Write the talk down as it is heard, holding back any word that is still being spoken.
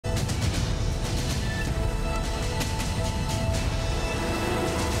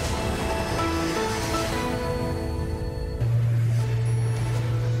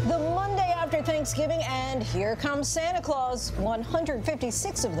Thanksgiving, and here comes Santa Claus.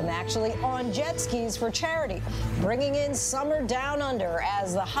 156 of them, actually, on jet skis for charity, bringing in summer down under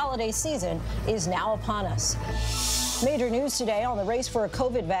as the holiday season is now upon us. Major news today on the race for a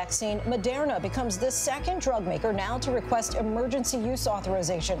COVID vaccine. Moderna becomes the second drug maker now to request emergency use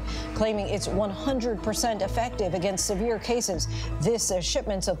authorization, claiming it's 100% effective against severe cases. This as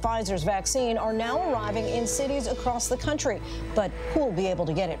shipments of Pfizer's vaccine are now arriving in cities across the country. But who will be able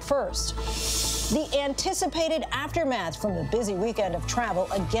to get it first? The anticipated aftermath from the busy weekend of travel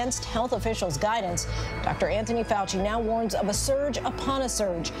against health officials' guidance. Dr. Anthony Fauci now warns of a surge upon a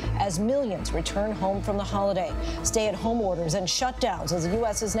surge as millions return home from the holiday. Stay-at-home orders and shutdowns as the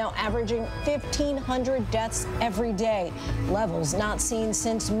U.S. is now averaging 1,500 deaths every day, levels not seen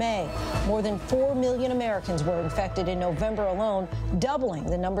since May. More than 4 million Americans were infected in November alone, doubling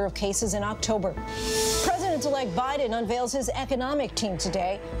the number of cases in October. President-elect Biden unveils his economic team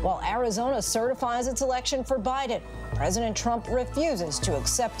today, while Arizona certifies its election for Biden. President Trump refuses to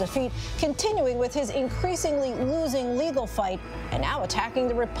accept defeat, continuing with his increasingly losing legal fight and now attacking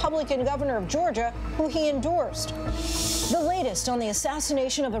the Republican governor of Georgia, who he endorsed. The latest on the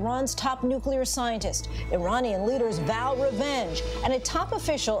assassination of Iran's top nuclear scientist. Iranian leaders vow revenge, and a top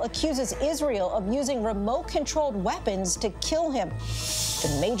official accuses Israel of using remote-controlled weapons to kill him.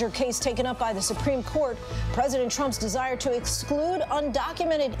 The major case taken up by the Supreme Court, President Trump's desire to exclude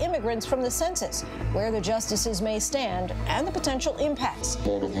undocumented immigrants from the census, where the justices may stand, and the potential impacts. A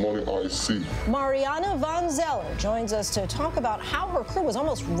lot of money I see. Mariana Van Zeller joins us to talk about how her crew was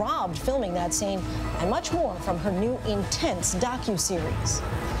almost robbed filming that scene, and much more from her new intense docuseries.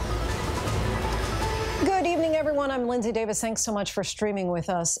 Good evening, everyone. I'm Lindsay Davis. Thanks so much for streaming with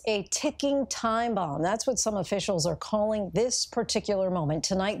us. A ticking time bomb. That's what some officials are calling this particular moment.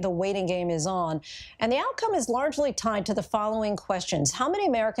 Tonight, the waiting game is on, and the outcome is largely tied to the following questions. How many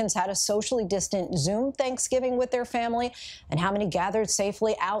Americans had a socially distant Zoom Thanksgiving with their family, and how many gathered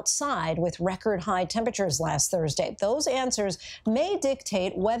safely outside with record high temperatures last Thursday? Those answers may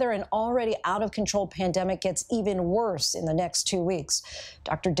dictate whether an already out-of-control pandemic gets even worse in the next 2 weeks.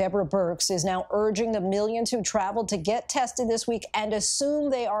 Dr. Deborah Birx is now urging the millions who traveled to get tested this week and assume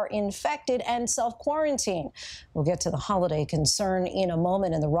they are infected and self-quarantine. We'll get to the holiday concern in a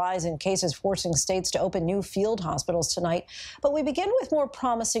moment and the rise in cases forcing states to open new field hospitals tonight. But we begin with more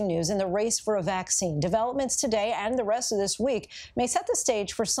promising news in the race for a vaccine. Developments today and the rest of this week may set the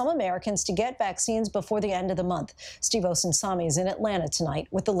stage for some Americans to get vaccines before the end of the month. Steve Osunsami is in Atlanta tonight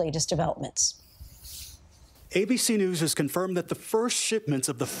with the latest developments. ABC News has confirmed that the first shipments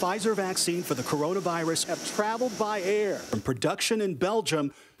of the Pfizer vaccine for the coronavirus have traveled by air from production in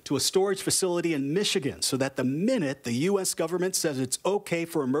Belgium to a storage facility in Michigan, so that the minute the U.S. government says it's okay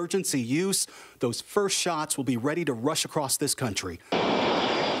for emergency use, those first shots will be ready to rush across this country.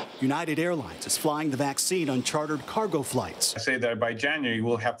 United Airlines is flying the vaccine on chartered cargo flights. I say that by January,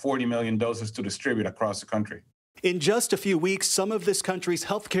 we'll have 40 million doses to distribute across the country. In just a few weeks, some of this country's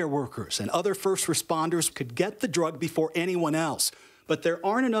healthcare workers and other first responders could get the drug before anyone else. But there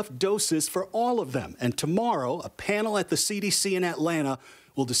aren't enough doses for all of them. And tomorrow, a panel at the CDC in Atlanta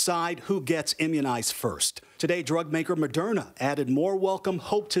will decide who gets immunized first. Today, drug maker Moderna added more welcome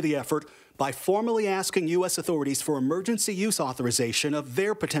hope to the effort by formally asking U.S. authorities for emergency use authorization of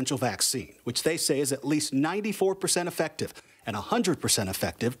their potential vaccine, which they say is at least 94% effective and 100%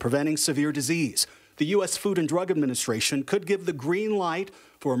 effective preventing severe disease. The U.S. Food and Drug Administration could give the green light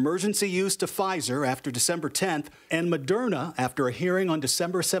for emergency use to Pfizer after December 10th and Moderna after a hearing on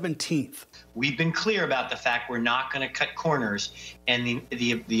December 17th. We've been clear about the fact we're not going to cut corners, and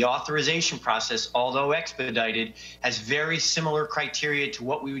the authorization process, although expedited, has very similar criteria to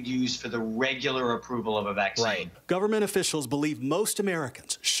what we would use for the regular approval of a vaccine. Right. Government officials believe most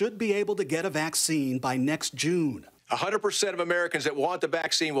Americans should be able to get a vaccine by next June. 100% of Americans that want the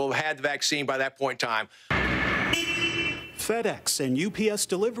vaccine will have had the vaccine by that point in time. FedEx and UPS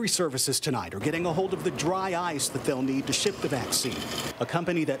delivery services tonight are getting a hold of the dry ice that they'll need to ship the vaccine. A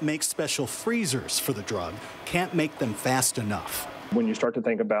company that makes special freezers for the drug can't make them fast enough. When you start to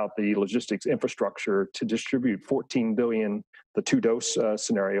think about the logistics infrastructure to distribute 14 billion, the two-dose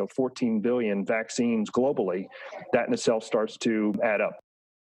scenario, 14 billion vaccines globally, that in itself starts to add up.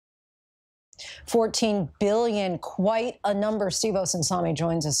 14 billion, quite a number. Steve Osunsami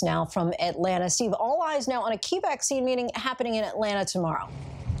joins us now from Atlanta. Steve, all eyes now on a key vaccine meeting happening in Atlanta tomorrow.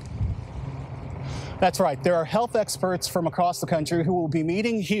 That's right. There are health experts from across the country who will be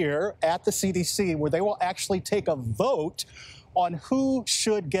meeting here at the CDC, where they will actually take a vote on who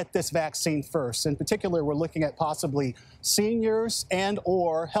should get this vaccine first. In particular, we're looking at possibly seniors and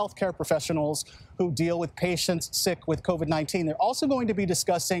or healthcare professionals who deal with patients sick with COVID-19. They're also going to be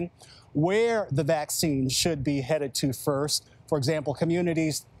discussing where the vaccine should be headed to first. For example,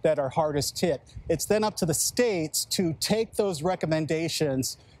 communities that are hardest hit. It's then up to the states to take those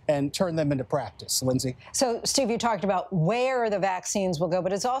recommendations and turn them into practice. Lindsay? So, Steve, you talked about where the vaccines will go,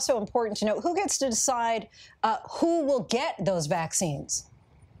 but it's also important to know who gets to decide who will get those vaccines.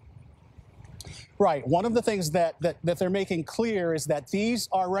 Right. One of the things that they're making clear is that these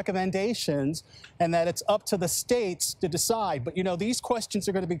are recommendations and that it's up to the states to decide. But, you know, these questions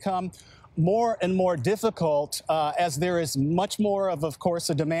are going to become more and more difficult as there is much more of course,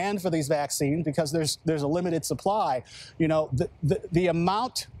 a demand for these vaccines because there's a limited supply. You know, the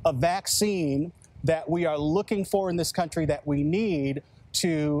amount of vaccine that we are looking for in this country that we need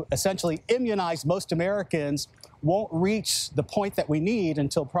to essentially immunize most Americans won't reach the point that we need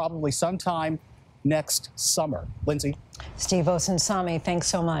until probably sometime next summer. Lindsay? Steve Osunsami, thanks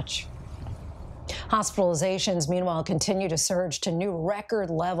so much. Hospitalizations, meanwhile, continue to surge to new record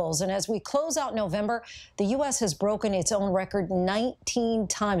levels. And as we close out November, the U.S. has broken its own record 19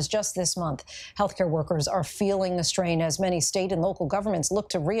 times just this month. Healthcare workers are feeling the strain as many state and local governments look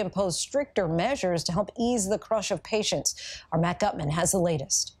to reimpose stricter measures to help ease the crush of patients. Our Matt Gutman has the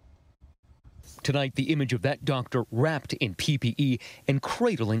latest. Tonight, the image of that doctor wrapped in PPE and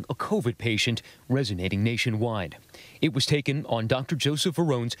cradling a COVID patient resonating nationwide. It was taken on Dr. Joseph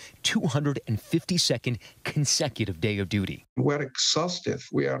Arone's 252nd consecutive day of duty. We're exhausted.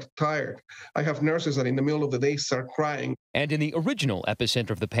 We are tired. I have nurses that in the middle of the day start crying. And in the original epicenter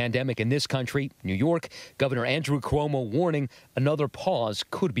of the pandemic in this country, New York, Governor Andrew Cuomo warning another pause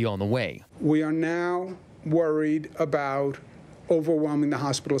could be on the way. We are now worried about overwhelming the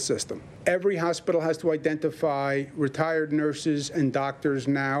hospital system. Every hospital has to identify retired nurses and doctors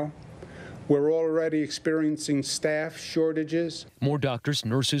now. We're already experiencing staff shortages. More doctors,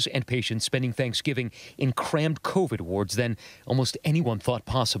 nurses, and patients spending Thanksgiving in crammed COVID wards than almost anyone thought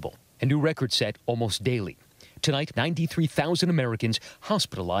possible. A new record set almost daily. Tonight, 93,000 Americans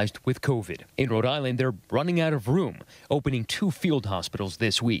hospitalized with COVID. In Rhode Island, they're running out of room, opening 2 field hospitals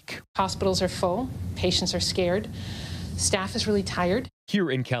this week. Hospitals are full. Patients are scared. Staff is really tired.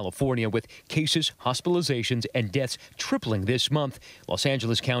 Here in California, with cases, hospitalizations, and deaths tripling this month, Los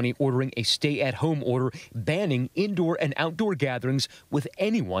Angeles County ordering a stay-at-home order banning indoor and outdoor gatherings with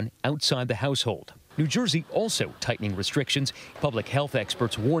anyone outside the household. New Jersey also tightening restrictions. Public health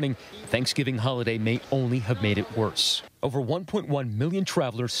experts warning the Thanksgiving holiday may only have made it worse. Over 1.1 million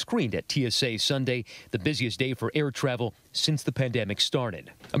travelers screened at TSA Sunday, the busiest day for air travel since the pandemic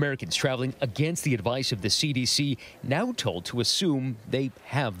started. Americans traveling against the advice of the CDC now told to assume they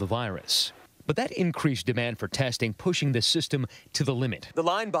have the virus. But that increased demand for testing pushing the system to the limit. The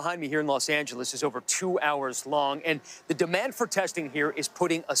line behind me here in Los Angeles is over 2 hours long, and the demand for testing here is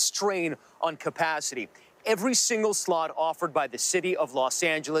putting a strain on capacity. Every single slot offered by the city of Los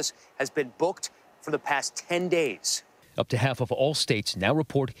Angeles has been booked for the past 10 days. Up to half of all states now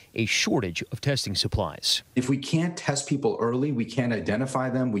report a shortage of testing supplies. If we can't test people early, we can't identify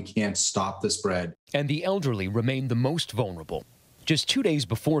them, we can't stop the spread. And the elderly remain the most vulnerable. Just 2 days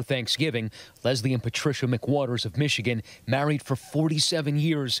before Thanksgiving, Leslie and Patricia McWaters of Michigan, married for 47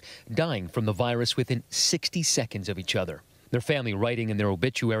 years, dying from the virus within 60 seconds of each other. Their family writing in their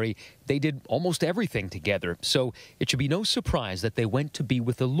obituary, they did almost everything together, so it should be no surprise that they went to be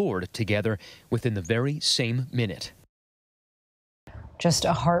with the Lord together within the very same minute. Just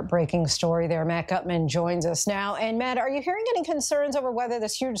a heartbreaking story there. Matt Gutman joins us now. And Matt, are you hearing any concerns over whether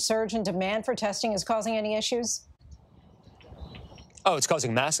this huge surge in demand for testing is causing any issues? Oh, it's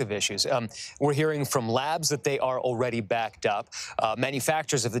causing massive issues. We're hearing from labs that they are already backed up.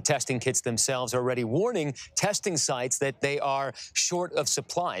 Manufacturers of the testing kits themselves are already warning testing sites that they are short of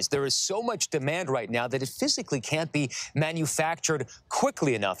supplies. There is so much demand right now that it physically can't be manufactured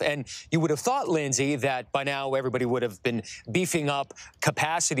quickly enough. And you would have thought, Lindsay, that by now everybody would have been beefing up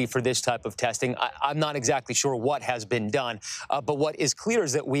capacity for this type of testing. I'm not exactly sure what has been done. But what is clear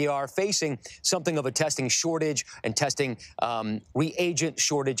is that we are facing something of a testing shortage and testing reagent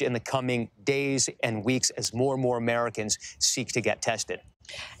shortage in the coming days and weeks as more and more Americans seek to get tested.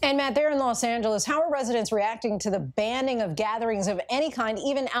 And Matt, there in Los Angeles, how are residents reacting to the banning of gatherings of any kind,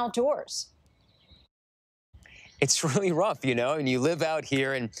 even outdoors? It's really rough, you know, and you live out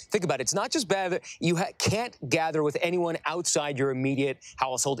here and think about it. It's not just bad that you can't gather with anyone outside your immediate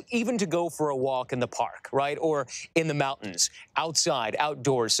household, even to go for a walk in the park, right? Or in the mountains, outside,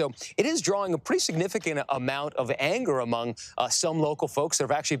 outdoors. So it is drawing a pretty significant amount of anger among some local folks. There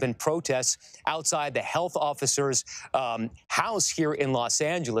have actually been protests outside the health officer's house here in Los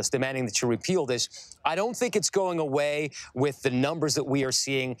Angeles demanding that you repeal this. I don't think it's going away with the numbers that we are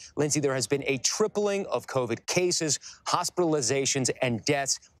seeing. Lindsay, there has been a tripling of COVID cases, hospitalizations, and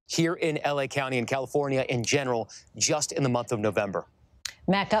deaths here in LA County and California in general, just in the month of November.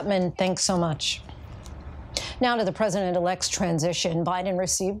 Matt Gutman, thanks so much. Now to the president-elect's transition. Biden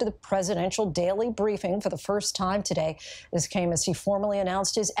received the presidential daily briefing for the first time today. This came as he formally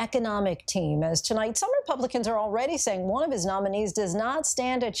announced his economic team. As tonight, some Republicans are already saying one of his nominees does not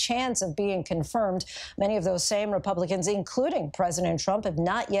stand a chance of being confirmed. Many of those same Republicans, including President Trump, have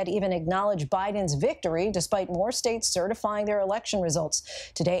not yet even acknowledged Biden's victory, despite more states certifying their election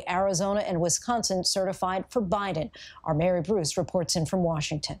results. Today, Arizona and Wisconsin certified for Biden. Our Mary Bruce reports in from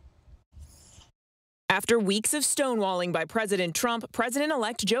Washington. After weeks of stonewalling by President Trump,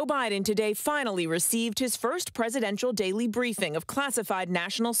 President-elect Joe Biden today finally received his first presidential daily briefing of classified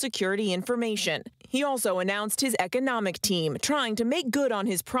national security information. He also announced his economic team, trying to make good on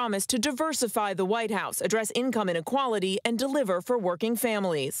his promise to diversify the White House, address income inequality, and deliver for working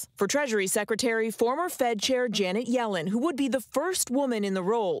families. For Treasury Secretary, former Fed Chair Janet Yellen, who would be the first woman in the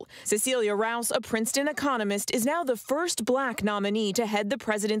role. Cecilia Rouse, a Princeton economist, is now the first black nominee to head the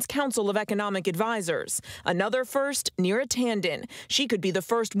President's Council of Economic Advisors. Another first, Neera Tanden. She could be the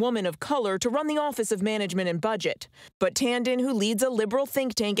first woman of color to run the Office of Management and Budget. But Tanden, who leads a liberal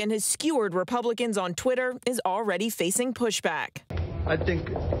think tank and has skewered Republicans on Twitter, is already facing pushback. I think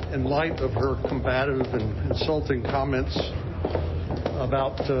in light of her combative and insulting comments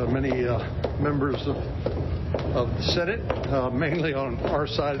about many members of the Senate, mainly on our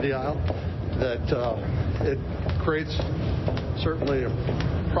side of the aisle, that it creates certainly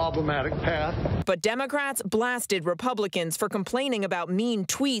a problematic path. But Democrats blasted Republicans for complaining about mean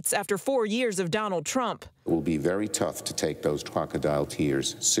tweets after 4 years of Donald Trump. It will be very tough to take those crocodile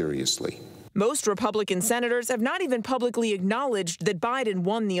tears seriously. Most Republican senators have not even publicly acknowledged that Biden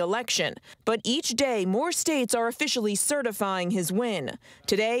won the election. But each day, more states are officially certifying his win.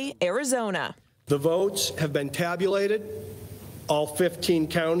 Today, Arizona. The votes have been tabulated. All 15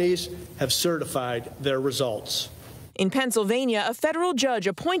 counties have certified their results. In Pennsylvania, a federal judge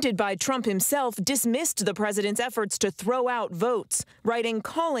appointed by Trump himself dismissed the president's efforts to throw out votes, writing,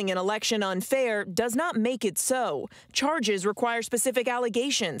 "Calling an election unfair does not make it so. Charges require specific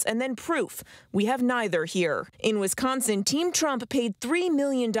allegations and then proof. We have neither here." In Wisconsin, Team Trump paid $3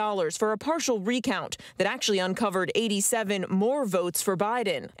 million for a partial recount that actually uncovered 87 more votes for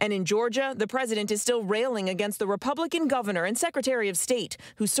Biden. And in Georgia, the president is still railing against the Republican governor and Secretary of State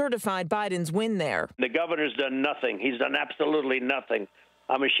who certified Biden's win there. The governor's done nothing. He's done absolutely nothing.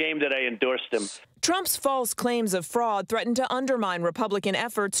 I'm ashamed that I endorsed him. Trump's false claims of fraud threatened to undermine Republican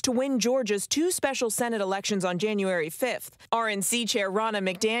efforts to win Georgia's 2 special Senate elections on January 5th. RNC Chair Ronna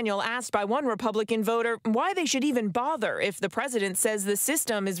McDaniel asked by one Republican voter why they should even bother if the president says the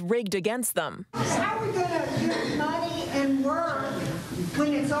system is rigged against them. How are we going to give money and work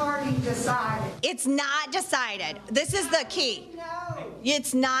when it's already decided? It's not decided. This is the key. No.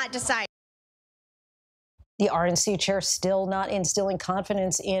 It's not decided. The RNC chair still not instilling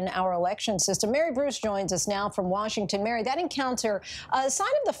confidence in our election system. Mary Bruce joins us now from Washington. Mary, that encounter, a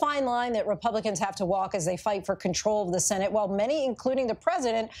sign of the fine line that Republicans have to walk as they fight for control of the Senate, while many, including the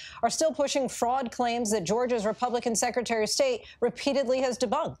president, are still pushing fraud claims that Georgia's Republican Secretary of State repeatedly has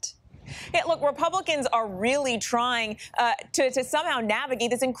debunked. Yeah, look, Republicans are really trying to somehow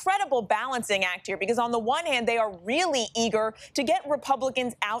navigate this incredible balancing act here, because on the one hand, they are really eager to get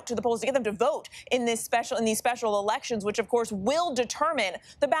Republicans out to the polls, to get them to vote in these special elections, which, of course, will determine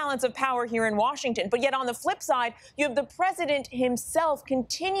the balance of power here in Washington. But yet on the flip side, you have the president himself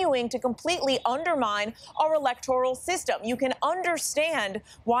continuing to completely undermine our electoral system. You can understand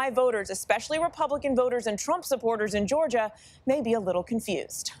why voters, especially Republican voters and Trump supporters in Georgia, may be a little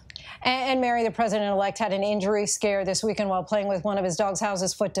confused. And Mary, the president-elect had an injury scare this weekend while playing with one of his dogs. How's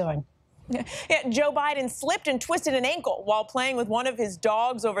his foot doing? Yeah, Joe Biden slipped and twisted an ankle while playing with one of his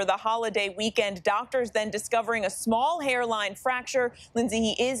dogs over the holiday weekend. Doctors then discovering a small hairline fracture. Lindsay,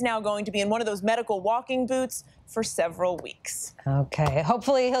 he is now going to be in one of those medical walking boots for several weeks. Okay.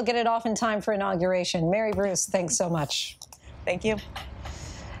 Hopefully he'll get it off in time for inauguration. Mary Bruce, thanks so much. Thank you.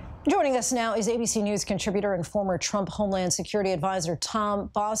 Joining us now is ABC News contributor and former Trump Homeland Security Advisor Tom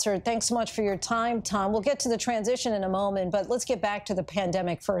Bossert. Thanks so much for your time, Tom. We'll get to the transition in a moment, but let's get back to the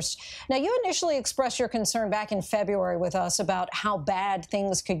pandemic first. Now, you initially expressed your concern back in February with us about how bad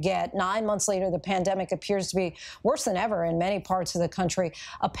things could get. 9 months later, the pandemic appears to be worse than ever in many parts of the country.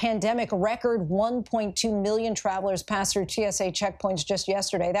 A pandemic record 1.2 million travelers passed through TSA checkpoints just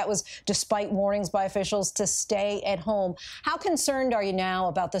yesterday. That was despite warnings by officials to stay at home. How concerned are you now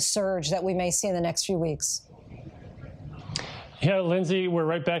about the surge that we may see in the next few weeks? Yeah, Lindsay, we're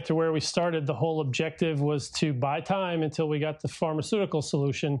right back to where we started. The whole objective was to buy time until we got the pharmaceutical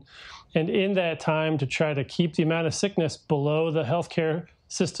solution. And in that time, to try to keep the amount of sickness below the healthcare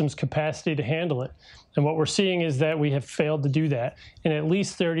system's capacity to handle it. And what we're seeing is that we have failed to do that in at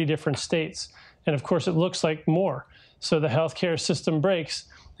least 30 different states. And of course, it looks like more. So the healthcare system breaks.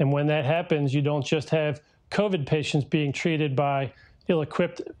 And when that happens, you don't just have COVID patients being treated by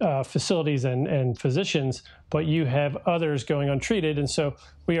ill-equipped facilities and physicians, but you have others going untreated. And so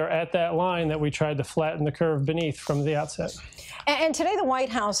we are at that line that we tried to flatten the curve beneath from the outset. And today the White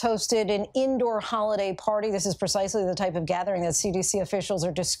House hosted an indoor holiday party. This is precisely the type of gathering that CDC officials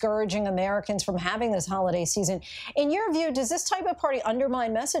are discouraging Americans from having this holiday season. In your view, does this type of party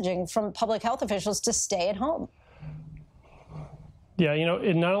undermine messaging from public health officials to stay at home? Yeah, you know,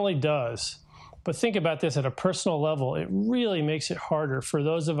 it not only does, but think about this at a personal level. It really makes it harder for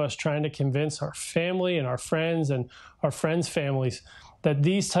those of us trying to convince our family and our friends and our friends' families that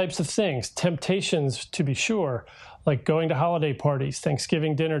these types of things, temptations to be sure, like going to holiday parties,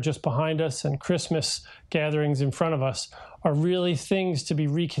 Thanksgiving dinner just behind us, and Christmas gatherings in front of us, are really things to be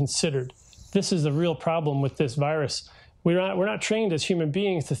reconsidered. This is the real problem with this virus. We're not trained as human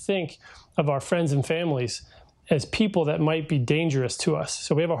beings to think of our friends and families as people that might be dangerous to us.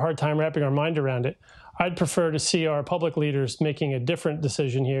 So we have a hard time wrapping our mind around it. I'd prefer to see our public leaders making a different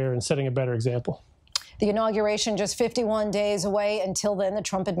decision here and setting a better example. The inauguration just 51 days away. Until then, the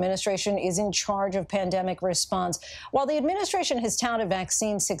Trump administration is in charge of pandemic response. While the administration has touted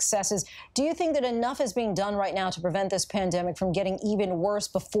vaccine successes, do you think that enough is being done right now to prevent this pandemic from getting even worse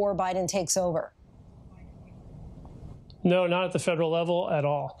before Biden takes over? No, not at the federal level at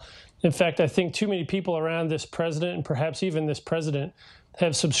all. In fact, I think too many people around this president, and perhaps even this president,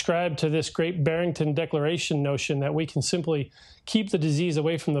 have subscribed to this great Barrington Declaration notion that we can simply keep the disease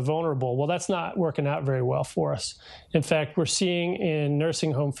away from the vulnerable. Well, that's not working out very well for us. In fact, we're seeing in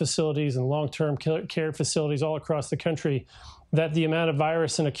nursing home facilities and long-term care facilities all across the country that the amount of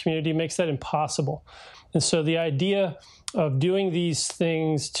virus in a community makes that impossible. And so the idea of doing these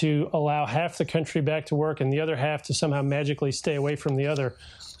things to allow half the country back to work and the other half to somehow magically stay away from the other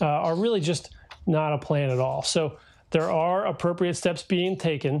are really just not a plan at all. So there are appropriate steps being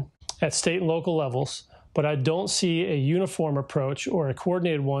taken at state and local levels, but I don't see a uniform approach or a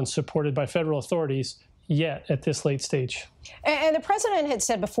coordinated one supported by federal authorities yet at this late stage. And the president had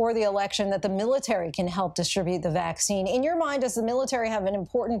said before the election that the military can help distribute the vaccine. In your mind, does the military have an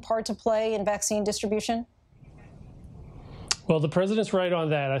important part to play in vaccine distribution? Well, the president's right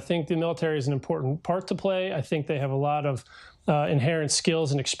on that. I think the military is an important part to play. I think they have a lot of inherent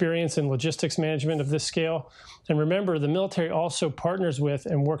skills and experience in logistics management of this scale. And remember, the military also partners with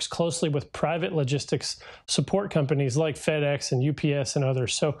and works closely with private logistics support companies like FedEx and UPS and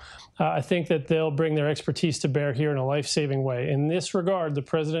others. So I think that they'll bring their expertise to bear here in a life-saving way. In this regard, the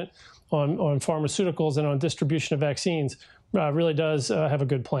president on pharmaceuticals and on distribution of vaccines really does have a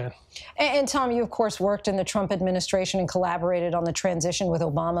good plan. And Tom, you, of course, worked in the Trump administration and collaborated on the transition with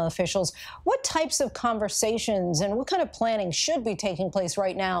Obama officials. What types of conversations and what kind of planning should be taking place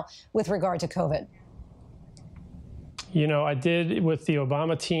right now with regard to COVID? You know, I did with the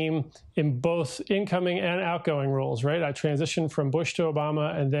Obama team in both incoming and outgoing roles, right? I transitioned from Bush to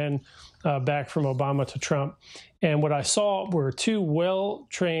Obama and then back from Obama to Trump. And what I saw were two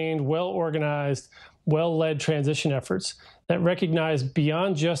well-trained, well-organized, well-led transition efforts that recognize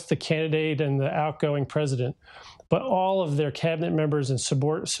beyond just the candidate and the outgoing president, but all of their cabinet members and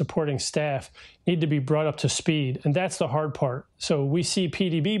supporting staff need to be brought up to speed. And that's the hard part. So we see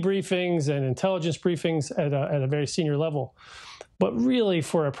PDB briefings and intelligence briefings at a very senior level. But really,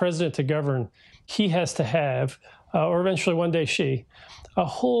 for a president to govern, he has to have, or eventually one day she, a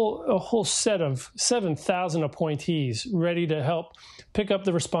whole set of 7,000 appointees ready to help pick up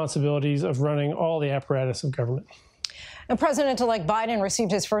the responsibilities of running all the apparatus of government. And President-elect Biden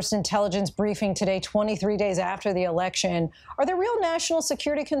received his first intelligence briefing today, 23 days after the election. Are there real national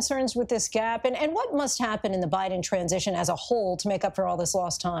security concerns with this gap? And what must happen in the Biden transition as a whole to make up for all this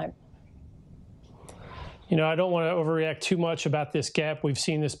lost time? You know, I don't want to overreact too much about this gap. We've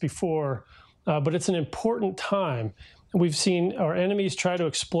seen this before, but it's an important time. We've seen our enemies try to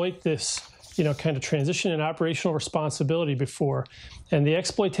exploit this, kind of transition and operational responsibility before. And the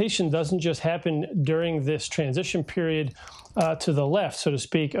exploitation doesn't just happen during this transition period to the left, so to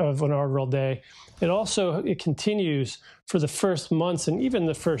speak, of an inaugural day. It continues for the first months and even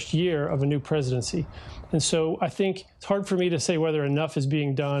the first year of a new presidency. And so I think it's hard for me to say whether enough is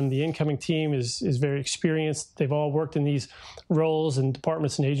being done. The incoming team is very experienced. They've all worked in these roles in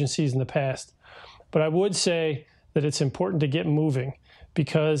departments and agencies in the past. But I would say that it's important to get moving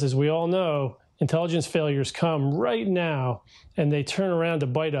because, as we all know, intelligence failures come right now and they turn around to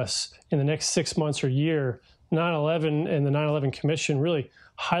bite us in the next 6 months or year. 9/11 and the 9/11 Commission really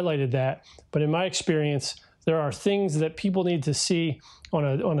highlighted that. But in my experience, there are things that people need to see on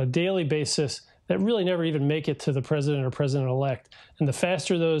a daily basis that really never even make it to the president or president-elect. And the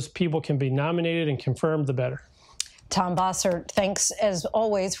faster those people can be nominated and confirmed, the better. Tom Bossert, thanks as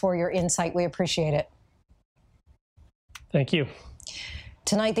always for your insight. We appreciate it. Thank you.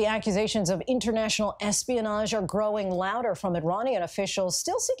 Tonight, the accusations of international espionage are growing louder from Iranian officials,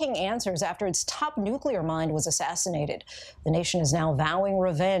 still seeking answers after its top nuclear mind was assassinated. The nation is now vowing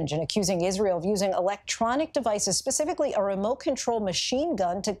revenge and accusing Israel of using electronic devices, specifically a remote-control machine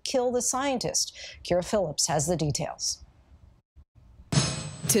gun, to kill the scientist. Kira Phillips has the details.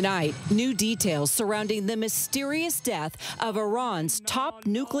 Tonight, new details surrounding the mysterious death of Iran's top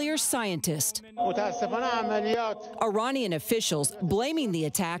nuclear scientist. Iranian officials blaming the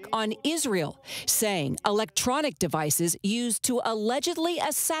attack on Israel, saying electronic devices used to allegedly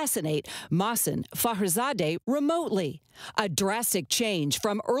assassinate Mohsen Fakhrizadeh remotely. A drastic change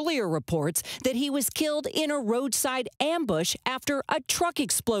from earlier reports that he was killed in a roadside ambush after a truck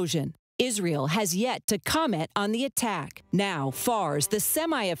explosion. Israel has yet to comment on the attack. Now, Fars, the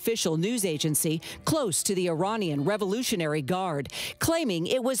semi-official news agency close to the Iranian Revolutionary Guard, claiming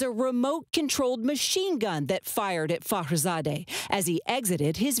it was a remote-controlled machine gun that fired at Fakhrizadeh as he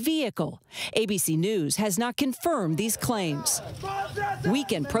exited his vehicle. ABC News has not confirmed these claims.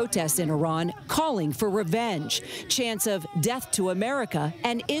 Weekend protests in Iran calling for revenge, chants of death to America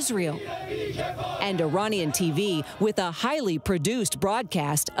and Israel. And Iranian TV with a highly produced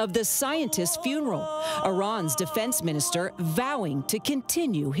broadcast of the scientist's funeral, Iran's defense minister vowing to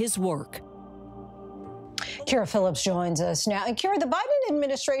continue his work. Kira Phillips joins us now. And Kira, the Biden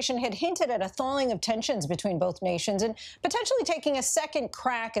administration had hinted at a thawing of tensions between both nations and potentially taking a second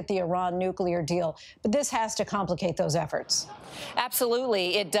crack at the Iran nuclear deal. But this has to complicate those efforts.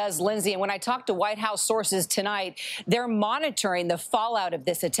 Absolutely, it does, Lindsay. And when I talked to White House sources tonight, they're monitoring the fallout of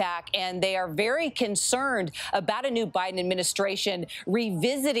this attack, and they are very concerned about a new Biden administration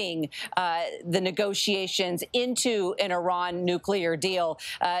revisiting the negotiations into an Iran nuclear deal.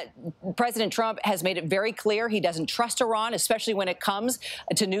 President Trump has made it very clear he doesn't trust Iran, especially when it comes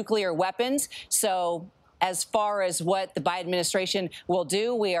to nuclear weapons. So as far as what the Biden administration will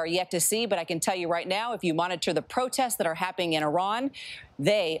do, we are yet to see. But I can tell you right now, if you monitor the protests that are happening in Iran,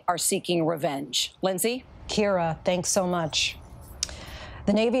 they are seeking revenge. Lindsay? Kira, thanks so much.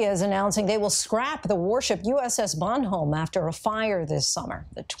 The Navy is announcing they will scrap the warship USS Bonhomme after a fire this summer.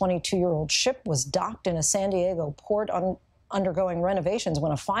 The 22-year-old ship was docked in a San Diego port undergoing renovations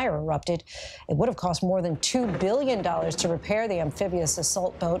when a fire erupted. It would have cost more than $2 billion to repair the amphibious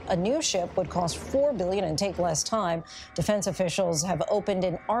assault boat. A new ship would cost $4 billion and take less time. Defense officials have opened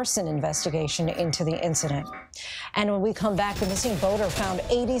an arson investigation into the incident. And when we come back, the missing boater found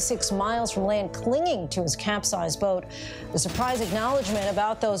 86 miles from land clinging to his capsized boat. The surprise acknowledgement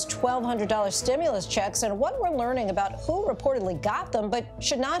about those $1,200 stimulus checks and what we're learning about who reportedly got them but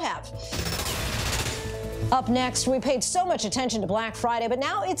should not have. Up next, we paid so much attention to Black Friday, but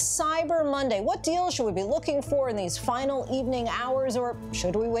now it's Cyber Monday. What deals should we be looking for in these final evening hours, or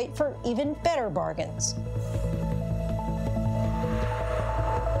should we wait for even better bargains?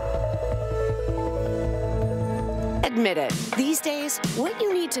 Admit it. These days, what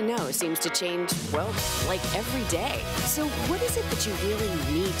you need to know seems to change, well, like every day. So what is it that you really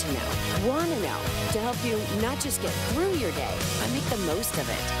need to know, want to know, to help you not just get through your day, but make the most of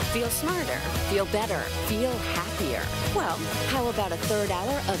it? Feel smarter, feel better, feel happier. Well, how about a third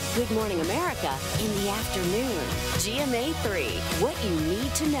hour of Good Morning America in the afternoon? GMA 3, what you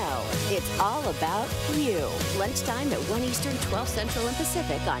need to know. It's all about you. Lunchtime at 1 Eastern, 12 Central and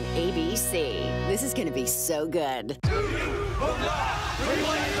Pacific on ABC. This is going to be so good. The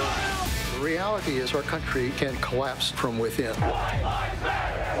reality is our country can collapse from within.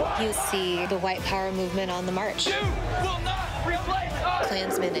 You see the white power movement on the march. You will not replace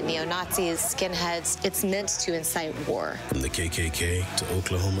Klansmen and neo-Nazis, skinheads. It's meant to incite war. From the KKK to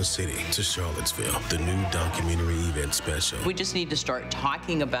Oklahoma City to Charlottesville, the new documentary event special. We just need to start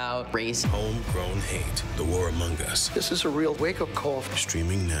talking about race. Homegrown Hate, The War Among Us. This is a real wake-up call.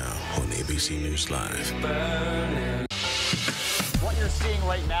 Streaming now on ABC News Live. What you're seeing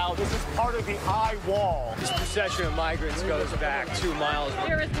right now, this is part of the eye wall. This procession of migrants goes back 2 miles.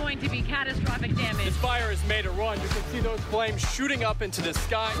 There is going to be catastrophic damage. This fire has made a run. You can see those flames shooting up into the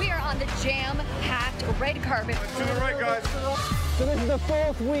sky. We are on the jam-packed red carpet. To the right, guys. So this is the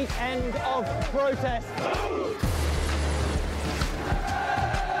 4th weekend of protest.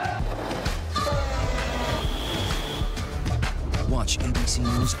 Watch ABC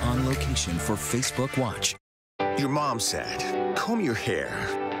News on location for Facebook Watch. Your mom said, comb your hair.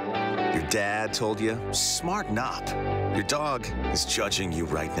 Your dad told you, smarten up. Your dog is judging you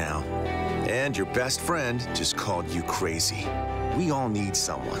right now. And your best friend just called you crazy. We all need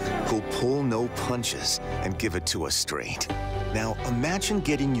someone who'll pull no punches and give it to us straight. Now, imagine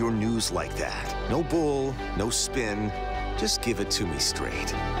getting your news like that. No bull, no spin, just give it to me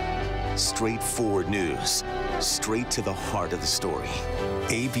straight. Straightforward news, straight to the heart of the story.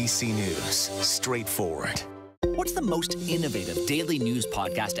 ABC News, straightforward. What's the most innovative daily news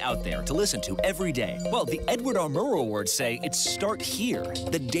podcast out there to listen to every day? Well, the Edward R. Murrow Awards say it's Start Here,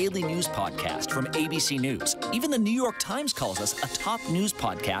 the daily news podcast from ABC News. Even the New York Times calls us a top news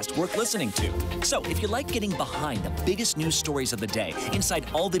podcast worth listening to. So if you like getting behind the biggest news stories of the day, inside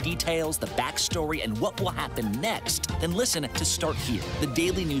all the details, the backstory, and what will happen next, then listen to Start Here, the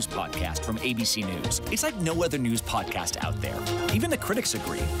daily news podcast from ABC News. It's like no other news podcast out there. Even the critics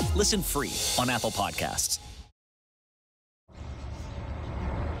agree. Listen free on Apple Podcasts.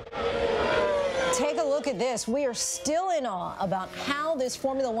 Take a look at this. We are still in awe about how this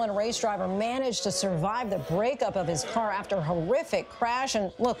Formula One race driver managed to survive the breakup of his car after a horrific crash.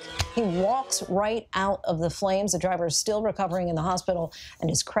 And look, he walks right out of the flames. The driver is still recovering in the hospital and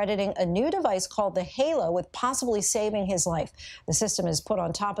is crediting a new device called the Halo with possibly saving his life. The system is put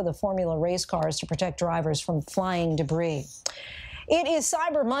on top of the Formula race cars to protect drivers from flying debris. It is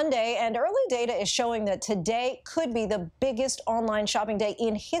Cyber Monday, and early data is showing that today could be the biggest online shopping day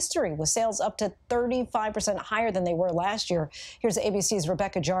in history, with sales up to 35% higher than they were last year. Here's ABC's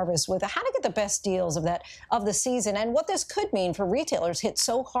Rebecca Jarvis with how to get the best deals of the season and what this could mean for retailers hit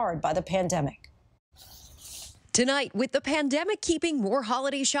so hard by the pandemic. Tonight, with the pandemic keeping more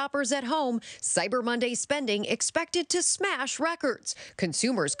holiday shoppers at home, Cyber Monday spending expected to smash records.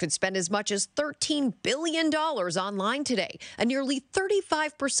 Consumers could spend as much as $13 billion online today, a nearly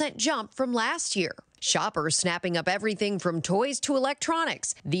 35% jump from last year. Shoppers snapping up everything from toys to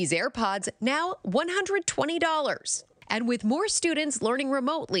electronics. These AirPods now $120. And with more students learning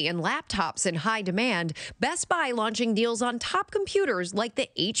remotely and laptops in high demand, Best Buy launching deals on top computers like the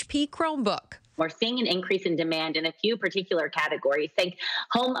HP Chromebook. We're seeing an increase in demand in a few particular categories, like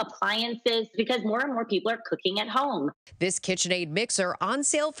home appliances, because more and more people are cooking at home. This KitchenAid mixer on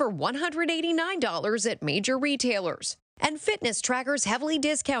sale for $189 at major retailers. And fitness trackers heavily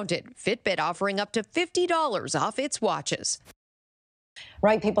discounted, Fitbit offering up to $50 off its watches.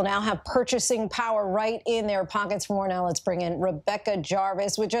 Right, people now have purchasing power right in their pockets. For more now, let's bring in Rebecca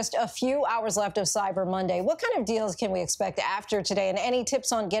Jarvis. With just a few hours left of Cyber Monday, what kind of deals can we expect after today, and any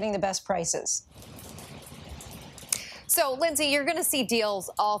tips on getting the best prices? So, Lindsay, you're going to see deals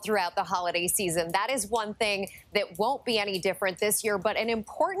all throughout the holiday season. That is one thing that won't be any different this year. But an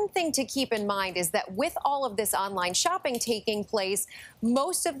important thing to keep in mind is that with all of this online shopping taking place,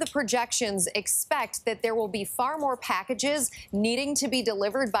 most of the projections expect that there will be far more packages needing to be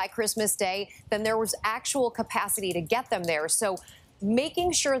delivered by Christmas Day than there was actual capacity to get them there. So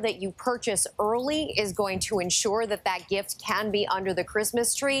making sure that you purchase early is going to ensure that that gift can be under the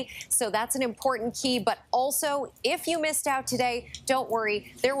Christmas tree. So that's an important key. But also, if you missed out today, don't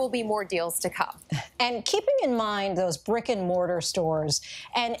worry, there will be more deals to come. And keeping in mind those brick and mortar stores,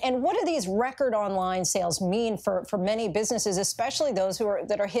 and what do these record online sales mean for many businesses, especially those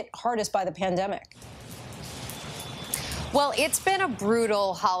that are hit hardest by the pandemic? Well, it's been a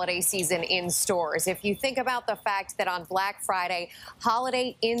brutal holiday season in stores. If you think about the fact that on Black Friday,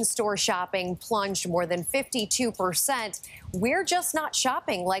 holiday in-store shopping plunged more than 52%, we're just not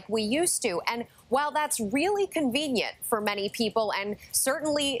shopping like we used to. And while that's really convenient for many people and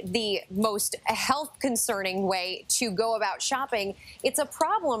certainly the most health concerning way to go about shopping, it's a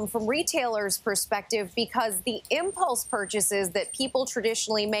problem from retailers' perspective because the impulse purchases that people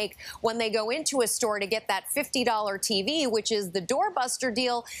traditionally make when they go into a store to get that $50 TV, which is the doorbuster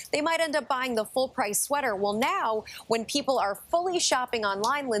deal, they might end up buying the full price sweater. Well, now when people are fully shopping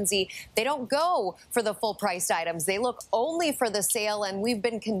online, Lindsay, they don't go for the full priced items. They look only for the sale, and we've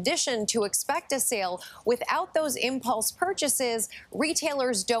been conditioned to expect a sale. Without those impulse purchases,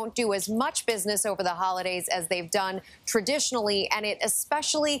 retailers don't do as much business over the holidays as they've done traditionally, and it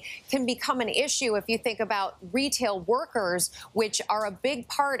especially can become an issue if you think about retail workers, which are a big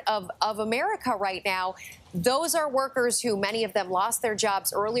part of America right now. Those are workers who, many of them, lost their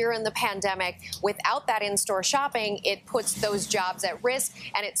jobs earlier in the pandemic. Without that in-store shopping, it puts those jobs at risk,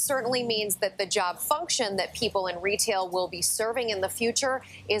 and it certainly means that the job function that people in retail will be serving in the future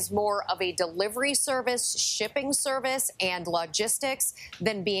is more of a delivery service, shipping service, and logistics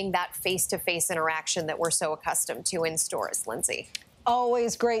than being that face-to-face interaction that we're so accustomed to in stores, Lindsay.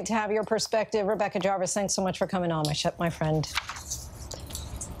 Always great to have your perspective. Rebecca Jarvis, thanks so much for coming on, my friend.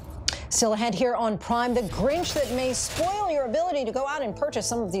 Still ahead here on Prime, the Grinch that may spoil your ability to go out and purchase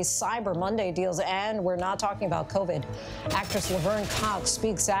some of these Cyber Monday deals. And we're not talking about COVID. Actress Laverne Cox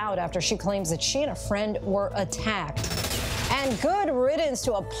speaks out after she claims that she and a friend were attacked. And good riddance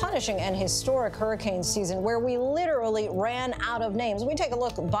to a punishing and historic hurricane season where we literally ran out of names. We take a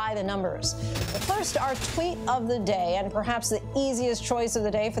look by the numbers. But first, our tweet of the day, and perhaps the easiest choice of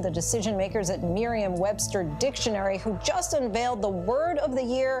the day for the decision makers at Merriam-Webster Dictionary, who just unveiled the word of the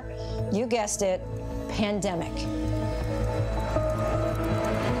year. You guessed it, pandemic.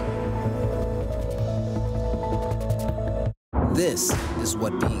 This is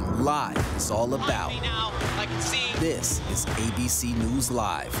what being live is all about. This is ABC News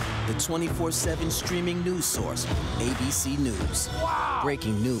Live, the 24/7 streaming news source, ABC News. Wow.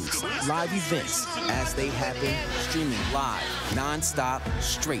 Breaking news, live events, as they happen, streaming live, non-stop,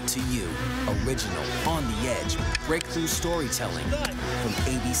 straight to you. Original, on the edge, breakthrough storytelling. From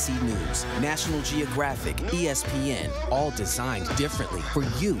ABC News, National Geographic, ESPN, all designed differently for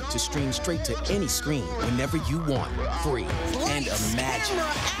you to stream straight to any screen whenever you want, free. And imagine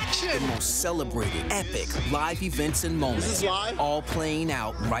the most celebrated, epic live events and moments, all playing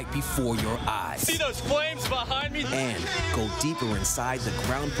out right before your eyes. See those flames behind me? And go deeper inside the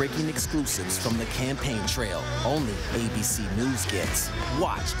groundbreaking exclusives from the campaign trail only ABC News gets.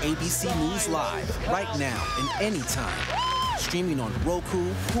 Watch ABC News Live right now and anytime. Streaming on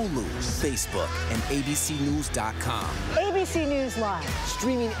Roku, Hulu, Facebook, and abcnews.com. ABC News Live.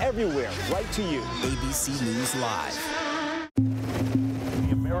 Streaming everywhere, right to you. ABC News Live.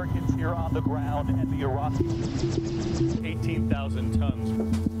 The Americans here on the ground and the Iraqis. 18,000 tons.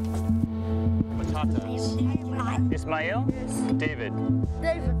 Patatas. Ismail? David.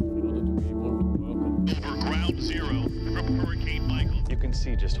 Over ground zero from Hurricane Michael. You can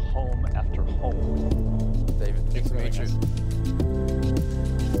see just home after home. David, nice to meet you.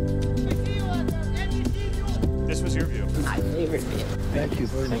 This was your view. My favorite view. Thank you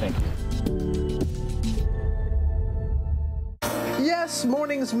very much. Yes,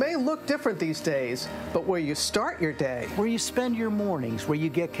 mornings may look different these days, but where you start your day, where you spend your mornings, where you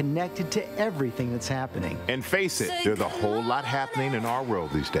get connected to everything that's happening. And face it, there's a whole lot happening in our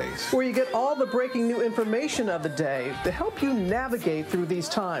world these days. Where you get all the breaking new information of the day to help you navigate through these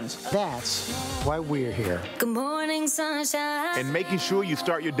times. That's why we're here. Good morning, sunshine. And making sure you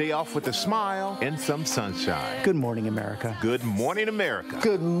start your day off with a smile and some sunshine. Good morning, America. Good morning, America.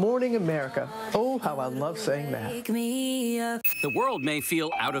 Good morning, America. Oh, how I love saying that. Wake me up. The world may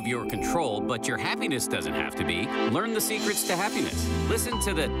feel out of your control, but your happiness doesn't have to be. Learn the secrets to happiness. Listen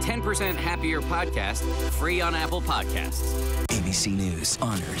to the 10% Happier podcast, free on Apple Podcasts. ABC News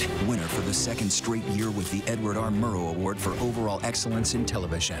honored winner for the second straight year with the Edward R. Murrow Award for Overall Excellence in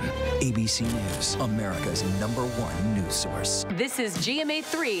Television. ABC News, America's #1 news source. This is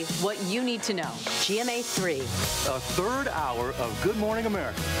GMA3, what you need to know. GMA3. A third hour of Good Morning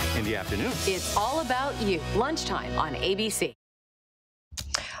America in the afternoon. It's all about you. Lunchtime on ABC.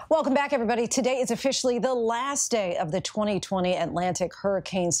 Welcome back, everybody. Today is officially the last day of the 2020 Atlantic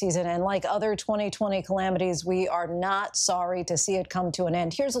hurricane season. And like other 2020 calamities, we are not sorry to see it come to an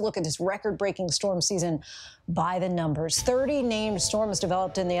end. Here's a look at this record-breaking storm season by the numbers. 30 named storms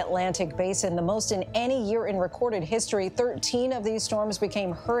developed in the Atlantic basin, the most in any year in recorded history. 13 of these storms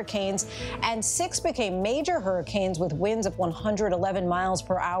became hurricanes, and 6 became major hurricanes with winds of 111 miles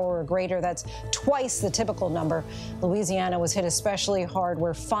per hour or greater. That's twice the typical number. Louisiana was hit especially hard,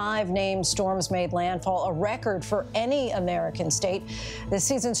 where 5 5 named storms made landfall, a record for any American state. This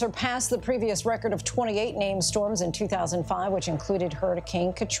season surpassed the previous record of 28 named storms in 2005, which included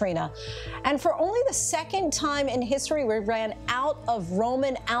Hurricane Katrina. And for only the second time in history, we ran out of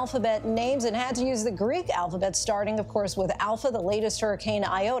Roman alphabet names and had to use the Greek alphabet, starting, of course, with Alpha. The latest Hurricane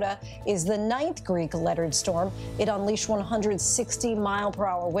Iota is the 9th Greek-lettered storm. It unleashed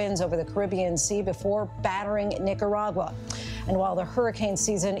 160-mile-per-hour winds over the Caribbean Sea before battering Nicaragua. And while the hurricane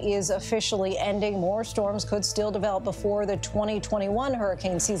season is officially ending, more storms could still develop before the 2021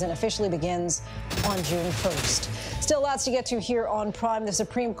 hurricane season officially begins on June 1st. Still lots to get to here on Prime. The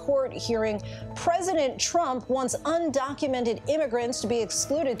Supreme Court hearing President Trump wants undocumented immigrants to be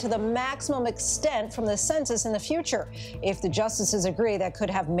excluded to the maximum extent from the census in the future. If the justices agree, that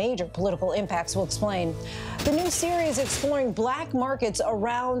could have major political impacts. We'll explain. The new series exploring black markets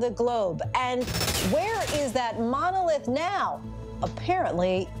around the globe. And where is that monolith now?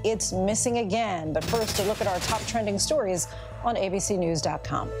 Apparently, it's missing again. But first, a look at our top trending stories on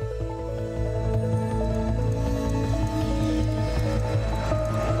abcnews.com.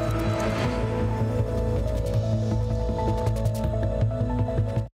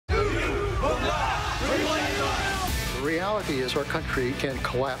 The reality is our country can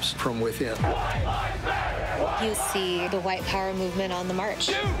collapse from within. You see the white power movement on the march.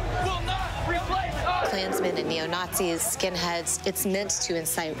 Klansmen and neo-Nazis, skinheads, it's meant to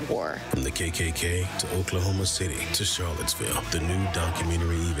incite war. From the KKK to Oklahoma City to Charlottesville, the new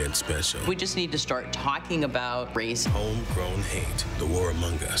documentary event special. We just need to start talking about race. Homegrown Hate, The War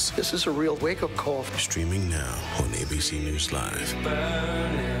Among Us. This is a real wake-up call. Streaming now on ABC News Live.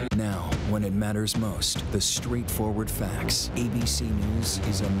 Now, when it matters most, the straightforward facts. ABC News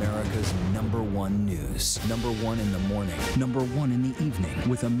is America's #1 news. #1 in the morning, #1 in the evening,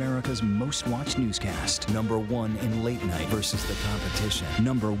 with America's most watched newscast. #1 in late night versus the competition.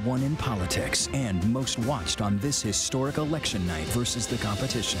 #1 in politics, and most watched on this historic election night versus the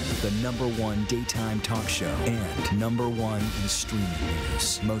competition. The #1 daytime talk show, and #1 in streaming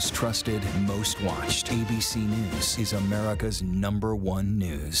news. Most trusted, most watched. ABC News is America's #1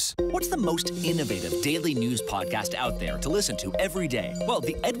 news. What's the most innovative daily news podcast out there to listen to every day? Well,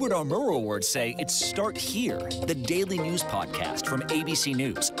 the Edward R. Murrow Awards say it's Start Here, the daily news podcast from ABC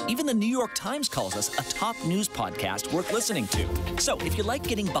News. Even the New York Times calls us a top news podcast worth listening to. So if you like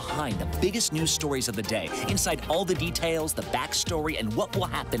getting behind the biggest news stories of the day, inside all the details, the backstory, and what will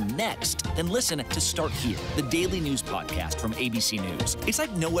happen next, then listen to Start Here, the daily news podcast from ABC News. It's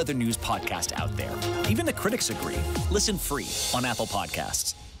like no other news podcast out there. Even the critics agree. Listen free on Apple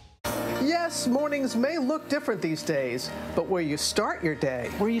Podcasts. Yes, mornings may look different these days, but where you start your day,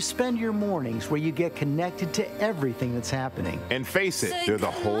 where you spend your mornings, where you get connected to everything that's happening. And face it, there's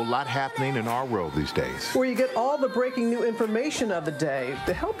a whole lot happening in our world these days. Where you get all the breaking new information of the day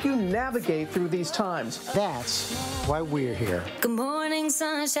to help you navigate through these times. That's why we're here. Good morning,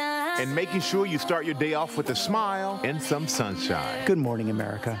 sunshine. And making sure you start your day off with a smile and some sunshine. Good morning,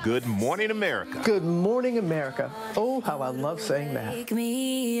 America. Good morning, America. Good morning, America. Oh, how I love saying that. Wake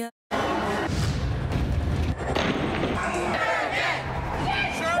me up.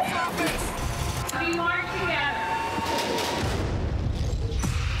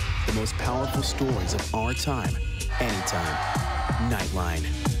 The most powerful stories of our time, anytime. Nightline.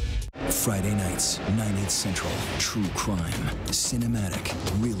 Friday nights, 9/8 Central. True crime, cinematic,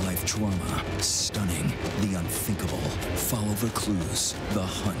 real-life drama, stunning, the unthinkable. Follow the clues. The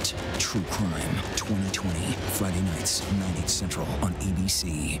Hunt. True crime. 2020. Friday nights, 9/8 Central on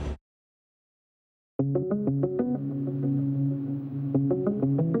ABC.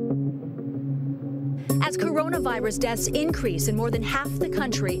 As coronavirus deaths increase in more than half the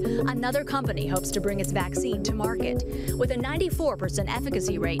country, another company hopes to bring its vaccine to market. With a 94%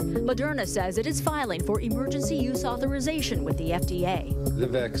 efficacy rate, Moderna says it is filing for emergency use authorization with the FDA. The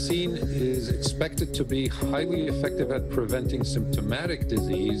vaccine is expected to be highly effective at preventing symptomatic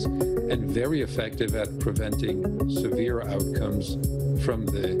disease and very effective at preventing severe outcomes from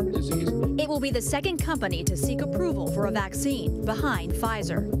the disease. It will be the second company to seek approval for a vaccine, behind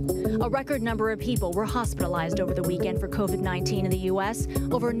Pfizer. A record number of people were hospitalized over the weekend for COVID-19 in the U.S.,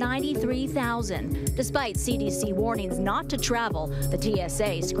 over 93,000. Despite CDC warnings not to travel, the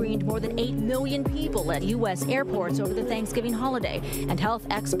TSA screened more than 8 million people at U.S. airports over the Thanksgiving holiday, and health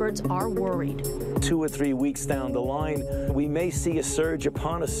experts are worried. 2 or 3 weeks down the line, we may see a surge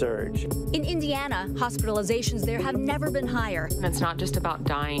upon a surge. In Indiana, hospitalizations there have never been higher. It's not just about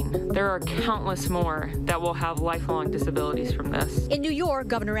dying. There are countless more that will have lifelong disabilities from this. In New York,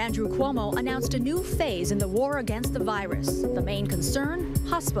 Governor Andrew Cuomo announced a new phase in the war against the virus. The main concern,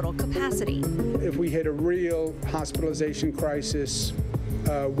 hospital capacity. If we hit a real hospitalization crisis,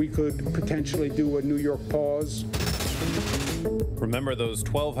 we could potentially do a New York pause. Remember those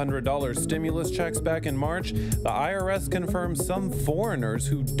 $1,200 stimulus checks back in March? The IRS confirms some foreigners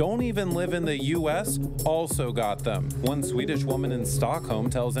who don't even live in the U.S. also got them. One Swedish woman in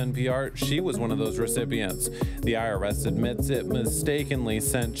Stockholm tells NPR she was one of those recipients. The IRS admits it mistakenly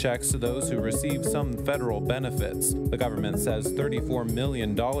sent checks to those who received some federal benefits. The government says $34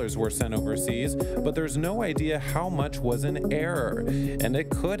 million were sent overseas, but there's no idea how much was in error. And it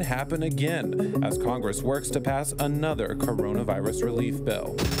could happen again as Congress works to pass another coronavirus relief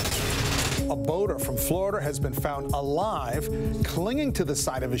bill. A boater from Florida has been found alive, clinging to the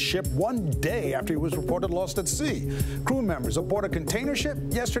side of his ship 1 day after he was reported lost at sea. Crew members aboard a container ship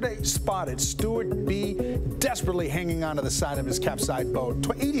yesterday spotted Stuart B. desperately hanging onto the side of his capsized boat,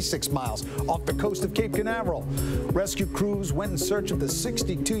 86 miles off the coast of Cape Canaveral. Rescue crews went in search of the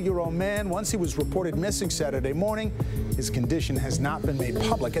 62-year-old man. Once he was reported missing Saturday morning, his condition has not been made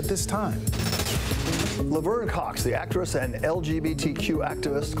public at this time. Laverne Cox, the actress and LGBTQ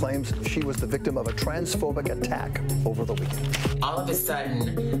activist, claims she was the victim of a transphobic attack over the weekend. All of a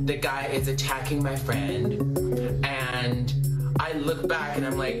sudden, the guy is attacking my friend, and I look back and I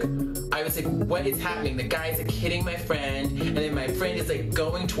was like, what is happening? The guy is like hitting my friend, and then my friend is like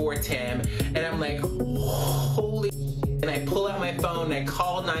going towards him, and I'm like, holy. And I pull out my phone and I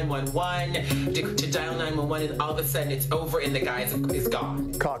call 911 to dial 911, and all of a sudden it's over and the guy is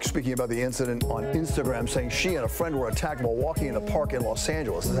gone. Cox speaking about the incident on Instagram, saying she and a friend were attacked while walking in a park in Los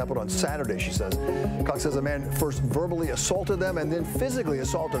Angeles. This happened on Saturday, she says. Cox says a man first verbally assaulted them and then physically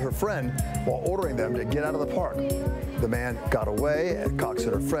assaulted her friend while ordering them to get out of the park. The man got away, and Cox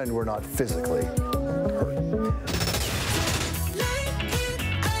and her friend were not physically hurt.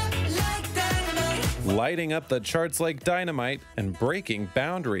 Lighting up the charts like dynamite and breaking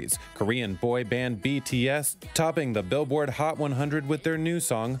boundaries. Korean boy band BTS topping the Billboard Hot 100 with their new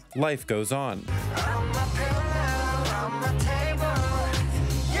song, Life Goes On.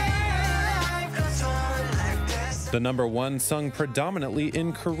 The #1 sung predominantly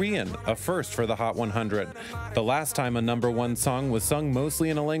in Korean, a first for the Hot 100. The last time a #1 song was sung mostly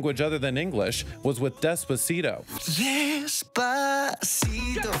in a language other than English was with Despacito.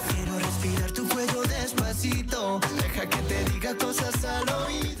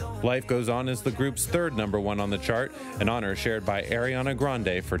 Life Goes On is the group's third #1 on the chart, an honor shared by Ariana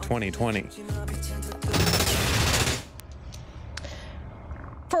Grande for 2020.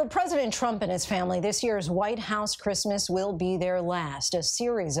 For President Trump and his family, this year's White House Christmas will be their last. A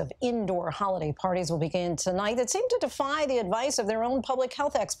series of indoor holiday parties will begin tonight that seem to defy the advice of their own public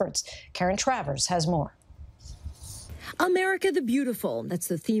health experts. Karen Travers has more. America the Beautiful. That's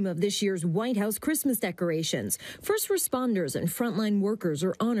the theme of this year's White House Christmas decorations. First responders and frontline workers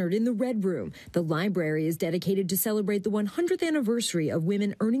are honored in the Red Room. The library is dedicated to celebrate the 100th anniversary of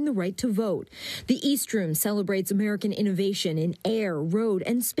women earning the right to vote. The East Room celebrates American innovation in air, road,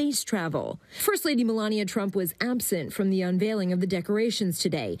 and space travel. First Lady Melania Trump was absent from the unveiling of the decorations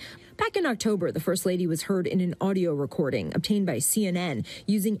today. Back in October, the First Lady was heard in an audio recording obtained by CNN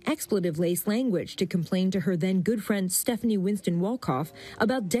using expletive-laced language to complain to her then good friend Stephanie Winston Wolkoff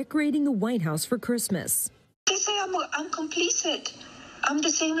about decorating the White House for Christmas. They say I'm complicit. I'm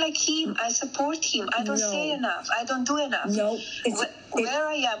the same like him. I support him. I don't say enough. I don't do enough. No. Where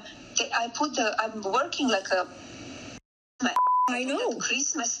I am, I'm working like a... I know.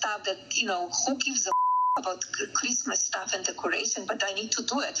 Christmas stuff that, who gives a about Christmas stuff and decoration, but I need to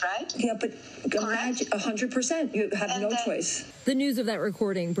do it, right? Yeah, but 100%. You have no choice. The news of that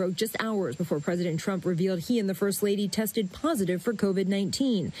recording broke just hours before President Trump revealed he and the First Lady tested positive for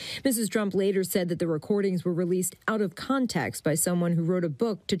COVID-19. Mrs. Trump later said that the recordings were released out of context by someone who wrote a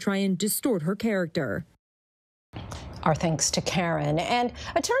book to try and distort her character. Our thanks to Karen. And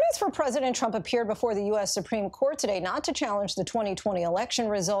attorneys for President Trump appeared before the U.S. Supreme Court today not to challenge the 2020 election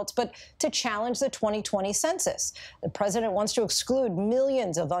results, but to challenge the 2020 census. The president wants to exclude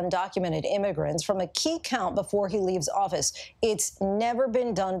millions of undocumented immigrants from a key count before he leaves office. It's never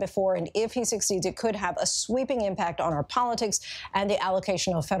been done before, and if he succeeds, it could have a sweeping impact on our politics and the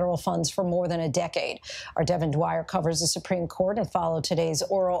allocation of federal funds for more than a decade. Our Devin Dwyer covers the Supreme Court and followed today's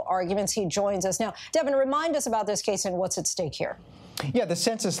oral arguments. He joins us now. Devin, remind us about this case and what's at stake here. Yeah, the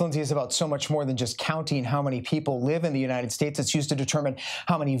census, Lindsay, is about so much more than just counting how many people live in the United States. It's used to determine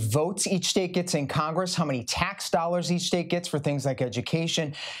how many votes each state gets in Congress, how many tax dollars each state gets for things like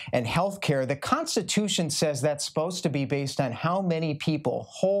education and health care. The Constitution says that's supposed to be based on how many people,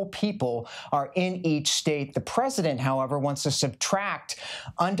 whole people, are in each state. The president, however, wants to subtract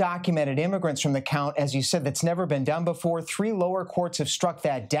undocumented immigrants from the count. As you said, that's never been done before. 3 lower courts have struck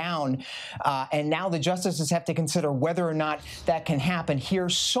that down. And now the justices have to consider whether or not that can happen happen here.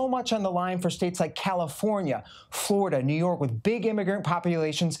 So much on the line for states like California, Florida, New York, with big immigrant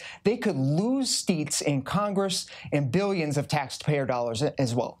populations. They could lose seats in Congress and billions of taxpayer dollars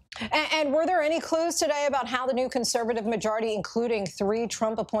as well. And were there any clues today about how the new conservative majority, including 3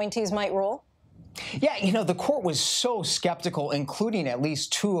 Trump appointees, might rule? Yeah, you know, the court was so skeptical, including at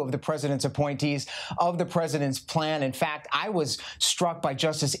least 2 of the president's appointees of the president's plan. In fact, I was struck by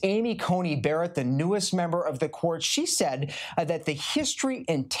Justice Amy Coney Barrett, the newest member of the court. She said that the history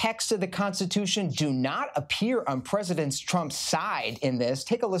and text of the Constitution do not appear on President Trump's side in this.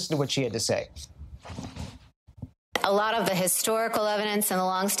 Take a listen to what she had to say. A lot of the historical evidence and the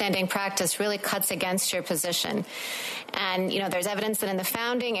longstanding practice really cuts against your position. And, you know, there's evidence that in the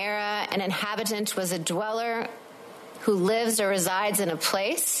founding era, an inhabitant was a dweller who lives or resides in a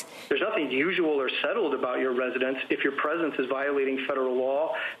place. There's nothing usual or settled about your residence if your presence is violating federal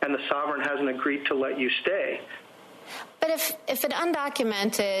law and the sovereign hasn't agreed to let you stay. But if an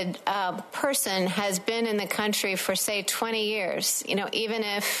undocumented person has been in the country for, say, 20 years, you know, even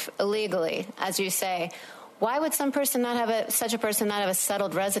if illegally, as you say, why would such a person not have a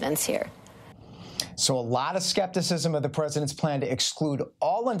settled residence here? So a lot of skepticism of the president's plan to exclude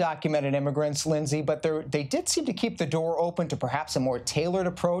all undocumented immigrants, Lindsay, but they did seem to keep the door open to perhaps a more tailored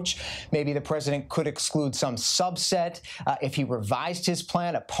approach. Maybe the president could exclude some subset. If he revised his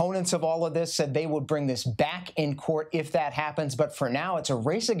plan, opponents of all of this said they would bring this back in court if that happens. But for now, it's a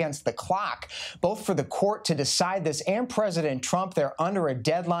race against the clock, both for the court to decide this and President Trump. They're under a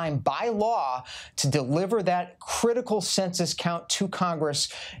deadline by law to deliver that critical census count to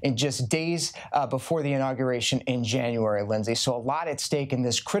Congress in just days before the inauguration in January, Lindsay. So a lot at stake in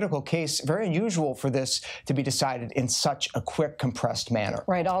this critical case. Very unusual for this to be decided in such a quick, compressed manner.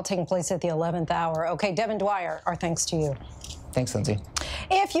 Right, all taking place at the 11th hour. Okay, Devin Dwyer, our thanks to you. Thanks, Lindsay.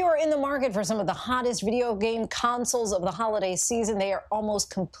 If you are in the market for some of the hottest video game consoles of the holiday season, they are almost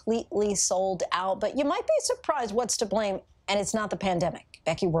completely sold out. But you might be surprised what's to blame, and it's not the pandemic.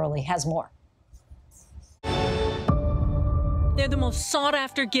 Becky Worley has more. They're the most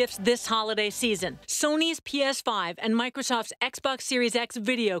sought-after gifts this holiday season. Sony's PS5 and Microsoft's Xbox Series X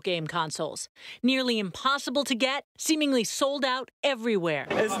video game consoles. Nearly impossible to get, seemingly sold out everywhere.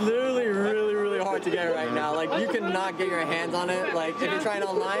 It's literally really hard to get right now. Like, you cannot get your hands on it. Like, if you're trying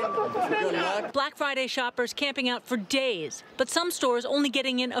online, good luck. Black Friday shoppers camping out for days, but some stores only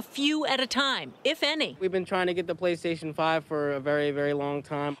getting in a few at a time, if any. We've been trying to get the PlayStation 5 for a very long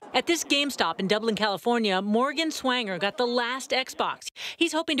time. At this GameStop in Dublin, California, Morgan Swanger got the last Xbox.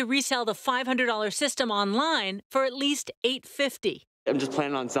 He's hoping to resell the $500 system online for at least $850. I'm just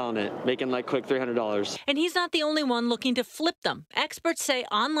planning on selling it, making like quick $300. And he's not the only one looking to flip them. Experts say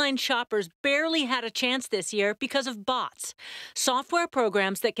online shoppers barely had a chance this year because of bots. Software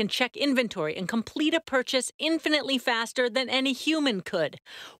programs that can check inventory and complete a purchase infinitely faster than any human could,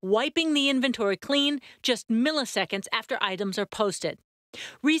 wiping the inventory clean just milliseconds after items are posted.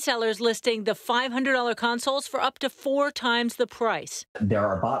 Resellers listing the $500 consoles for up to 4 times the price. There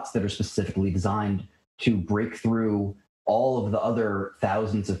are bots that are specifically designed to break through all of the other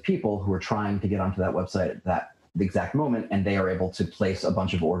thousands of people who are trying to get onto that website at that exact moment, and they are able to place a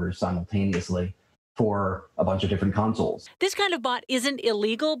bunch of orders simultaneously for a bunch of different consoles. This kind of bot isn't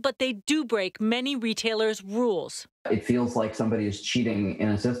illegal, but they do break many retailers' rules. It feels like somebody is cheating in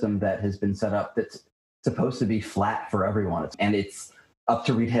a system that has been set up that's supposed to be flat for everyone. And it's up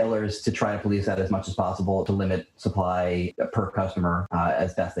to retailers to try to police that as much as possible, to limit supply per customer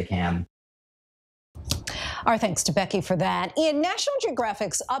as best they can. Our thanks to Becky for that. In National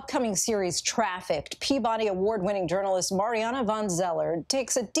Geographic's upcoming series Trafficked, Peabody Award-winning journalist Mariana Van Zeller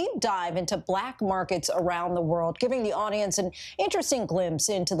takes a deep dive into black markets around the world, giving the audience an interesting glimpse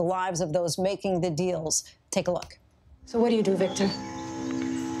into the lives of those making the deals. Take a look. So what do you do, Victor?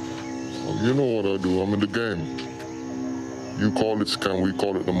 Well, you know what I do. I'm in the game. You call it scam, we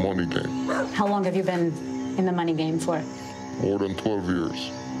call it the money game. How long have you been in the money game for? More than 12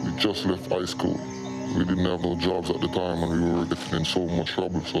 years. We just left high school. We didn't have no jobs at the time and we were getting in so much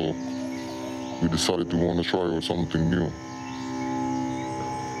trouble, so we decided to want to try out something new.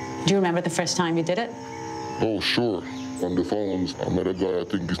 Do you remember the first time you did it? Oh, sure. On the phones, I met a guy, I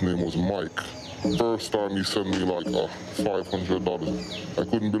think his name was Mike. First time he sent me like $500. I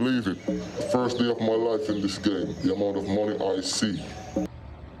couldn't believe it. First day of my life in this game, the amount of money I see.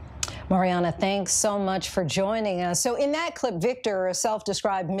 Mariana, thanks so much for joining us. So in that clip, Victor, a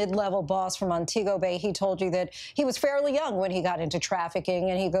self-described mid-level boss from Montego Bay, he told you that he was fairly young when he got into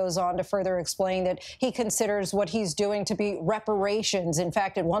trafficking, and he goes on to further explain that he considers what he's doing to be reparations. In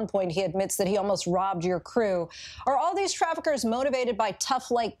fact, at one point, he admits that he almost robbed your crew. Are all these traffickers motivated by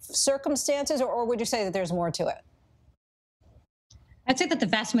tough life circumstances, or would you say that there's more to it? I'd say that the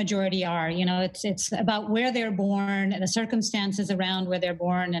vast majority are. You know, it's about where they're born, and the circumstances around where they're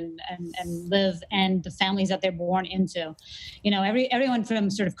born and live, and the families that they're born into. You know, everyone from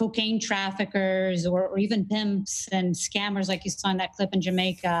sort of cocaine traffickers or even pimps and scammers, like you saw in that clip in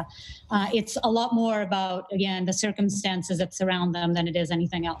Jamaica. It's a lot more about, again, the circumstances that surround them than it is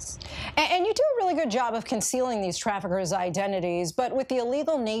anything else. And you do a really good job of concealing these traffickers' identities, but with the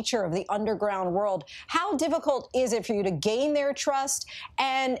illegal nature of the underground world, how difficult is it for you to gain their trust?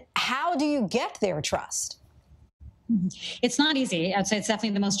 And how do you get their trust? It's not easy. I'd say it's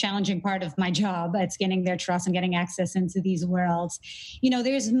definitely the most challenging part of my job. It's getting their trust and getting access into these worlds. You know,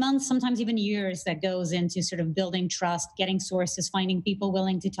 there's months, sometimes even years that goes into sort of building trust, getting sources, finding people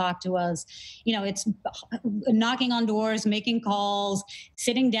willing to talk to us. You know, it's knocking on doors, making calls,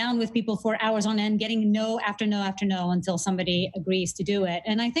 sitting down with people for hours on end, getting no after no after no until somebody agrees to do it.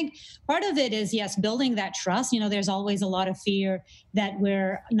 And I think part of it is, yes, building that trust. You know, there's always a lot of fear that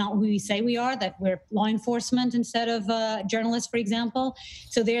we're not who we say we are, that we're law enforcement instead of journalists, for example.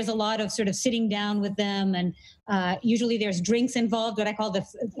 So there's a lot of sort of sitting down with them, and usually there's drinks involved, what I call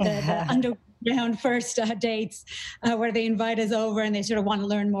the underground first dates, where they invite us over and they sort of want to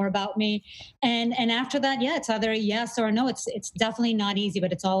learn more about me. And after that, yeah, it's either a yes or a no. It's definitely not easy,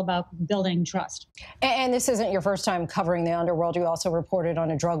 but it's all about building trust. And this isn't your first time covering the underworld. You also reported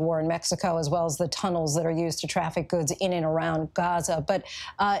on a drug war in Mexico, as well as the tunnels that are used to traffic goods in and around Gaza. But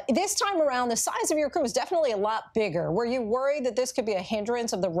this time around, the size of your crew is definitely a lot bigger. Were you worried that this could be a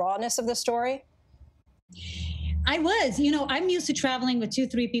hindrance of the rawness of the story? I was. You know, I'm used to traveling with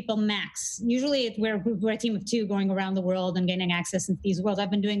 2-3 people max. Usually we're a team of 2 going around the world and gaining access into these worlds.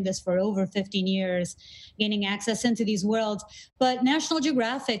 I've been doing this for over 15 years, gaining access into these worlds. But National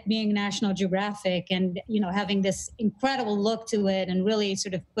Geographic being National Geographic and, you know, having this incredible look to it and really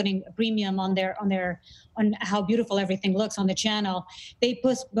sort of putting a premium on how beautiful everything looks on the channel, they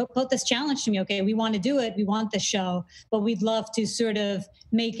put this challenge to me. Okay, we want to do it. We want the show, but we'd love to sort of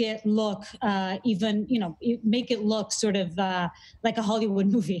make it look make it look sort of like a Hollywood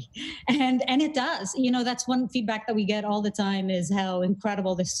movie. And it does. You know, that's one feedback that we get all the time is how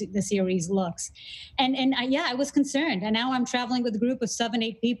incredible the series looks. And I was concerned. And now I'm traveling with a group of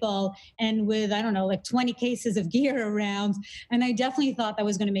 7-8 people and with, I don't know, like 20 cases of gear around. And I definitely thought that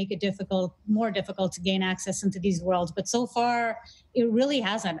was going to make it more difficult to gain access into these worlds. But so far, it really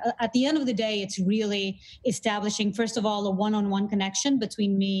hasn't. At the end of the day, it's really establishing, first of all, a one-on-one connection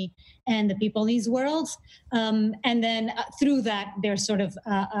between me and the people in these worlds. And then through that, there's sort of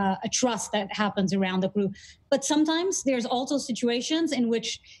a trust that happens around the crew. But sometimes there's also situations in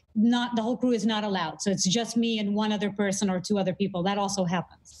which the whole crew is not allowed. So it's just me and one other person or 2 other people. That also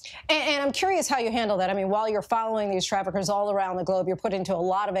happens. And I'm curious how you handle that. I mean, while you're following these traffickers all around the globe, you're put into a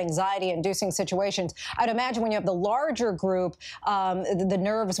lot of anxiety-inducing situations. I'd imagine when you have the larger group, the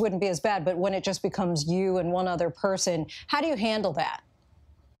nerves wouldn't be as bad. But when it just becomes you and one other person, how do you handle that?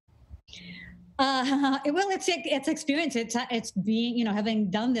 Well, it's experience. It's being, you know, having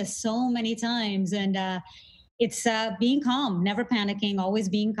done this so many times, and it's being calm, never panicking, always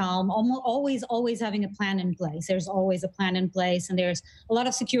being calm, always having a plan in place. There's always a plan in place, and there's a lot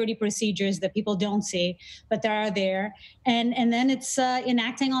of security procedures that people don't see, but they are there. And then it's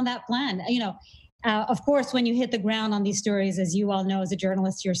enacting on that plan. You know, of course, when you hit the ground on these stories, as you all know as a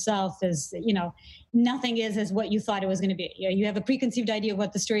journalist yourself, is, you know, nothing is as what you thought it was going to be. You have a preconceived idea of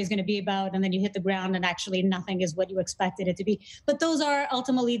what the story is going to be about, and then you hit the ground and actually nothing is what you expected it to be. But those are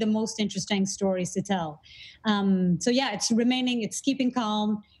ultimately the most interesting stories to tell. So yeah, it's keeping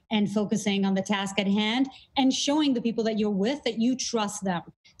calm and focusing on the task at hand and showing the people that you're with that you trust them,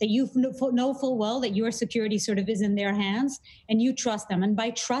 that you know full well that your security sort of is in their hands and you trust them. And by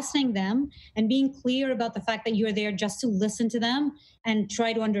trusting them and being clear about the fact that you're there just to listen to them and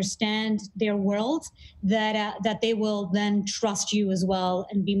try to understand their world, that they will then trust you as well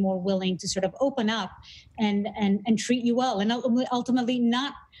and be more willing to sort of open up and treat you well, and ultimately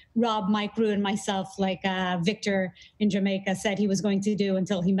not rob my crew and myself like Victor in Jamaica said he was going to do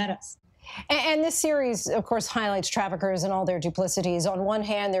until he met us. And this series, of course, highlights traffickers and all their duplicities. On one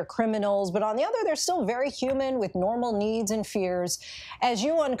hand, they're criminals, but on the other, they're still very human with normal needs and fears. As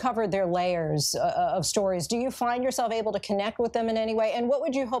you uncovered their layers of stories, do you find yourself able to connect with them in any way? And what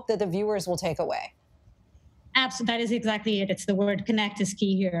would you hope that the viewers will take away? Absolutely, that is exactly it. It's the word connect is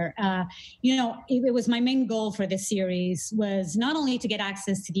key here. It was my main goal for this series was not only to get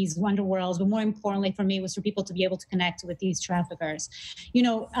access to these underworlds, but more importantly for me was for people to be able to connect with these traffickers.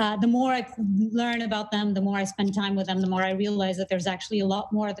 The more I learn about them, the more I spend time with them, the more I realize that there's actually a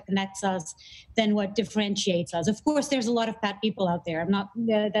lot more that connects us than what differentiates us. Of course, there's a lot of bad people out there.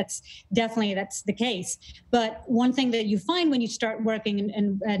 That's the case. But one thing that you find when you start working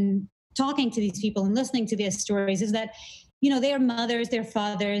and talking to these people and listening to their stories is that, they are mothers, they're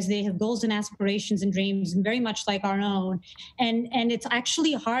fathers, they have goals and aspirations and dreams, and very much like our own. And it's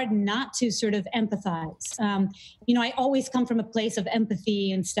actually hard not to sort of empathize. I always come from a place of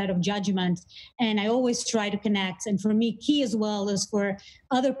empathy instead of judgment, and I always try to connect. And for me, key as well is for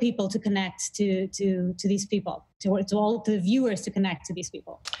other people to connect to these people, to all the viewers to connect to these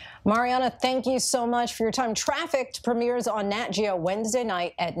people. Mariana, thank you so much for your time. Trafficked premieres on Nat Geo Wednesday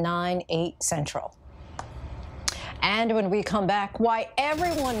night at 9/8 Central. And when we come back, why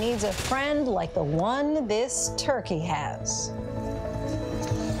everyone needs a friend like the one this turkey has.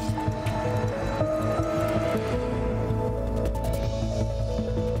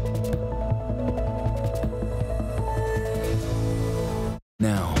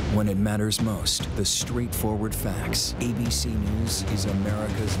 Now, when it matters most, the straightforward facts. ABC News is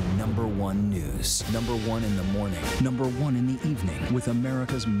America's #1 news. #1 in the morning, #1 in the evening, with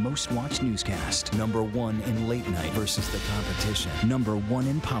America's most watched newscast. #1 in late night versus the competition. #1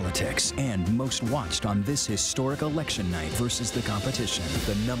 in politics, and most watched on this historic election night versus the competition.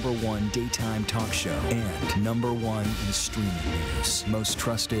 The #1 daytime talk show, and #1 in streaming news. Most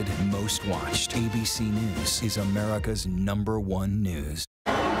trusted, most watched. ABC News is America's #1 news.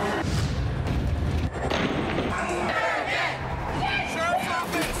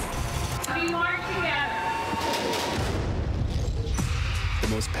 The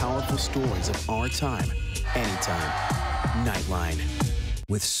most powerful stories of our time, anytime. Nightline.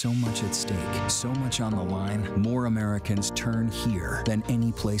 With so much at stake, so much on the line, more Americans turn here than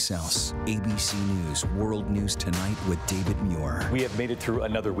any place else. ABC News World News Tonight with David Muir. We have made it through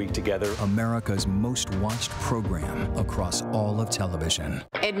another week together. America's most watched program across all of television.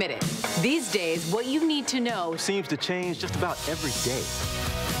 Admit it. These days, what you need to know seems to change just about every day.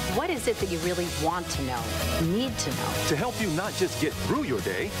 What is it that you really want to know, need to know? To help you not just get through your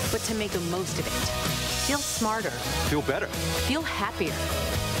day, but to make the most of it. Feel smarter. Feel better. Feel happier.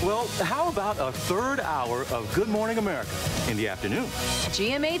 Well, how about a third hour of Good Morning America in the afternoon?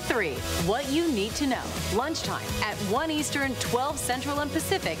 GMA 3, what you need to know. Lunchtime at 1 Eastern, 12 Central and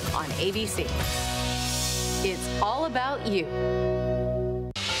Pacific on ABC. It's all about you.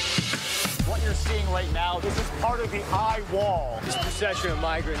 What you're seeing right now, this is part of the eye wall. This procession of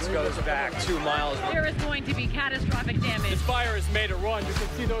migrants goes back 2 miles. There is going to be catastrophic damage. This fire has made a run. You can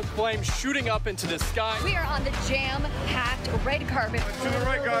see those flames shooting up into the sky. We are on the jam-packed red carpet. To the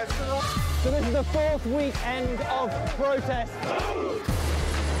right, guys. So this is the 4th weekend of protests.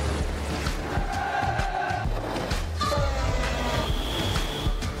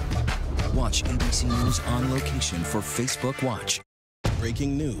 Watch ABC News on location for Facebook Watch.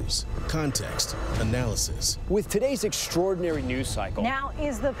 Breaking news, context, analysis. With today's extraordinary news cycle, now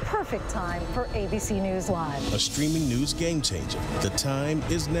is the perfect time for ABC News Live. A streaming news game changer. The time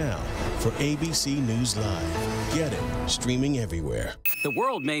is now for ABC News Live. Get it, streaming everywhere. The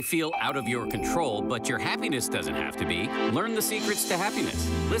world may feel out of your control, but your happiness doesn't have to be. Learn the secrets to happiness.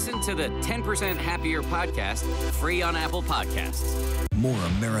 Listen to the 10% Happier podcast, free on Apple Podcasts. More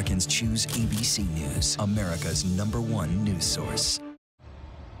Americans choose ABC News, America's #1 news source.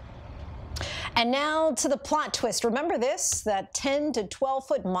 And now to the plot twist. Remember this? That 10 to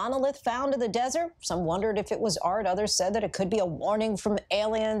 12-foot monolith found in the desert? Some wondered if it was art. Others said that it could be a warning from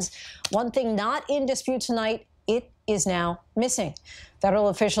aliens. One thing not in dispute tonight, it is now missing. Federal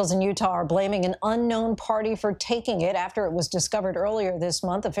officials in Utah are blaming an unknown party for taking it after it was discovered earlier this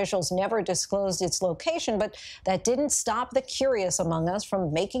month. Officials never disclosed its location, but that didn't stop the curious among us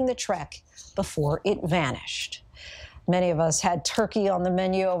from making the trek before it vanished. Many of us had turkey on the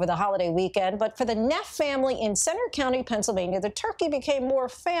menu over the holiday weekend, but for the Neff family in Center County, Pennsylvania, the turkey became more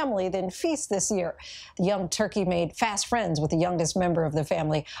family than feast this year. The young turkey made fast friends with the youngest member of the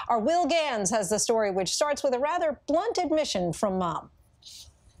family. Our Will Gans has the story, which starts with a rather blunt admission from Mom.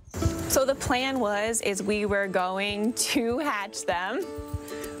 So the plan is we were going to hatch them,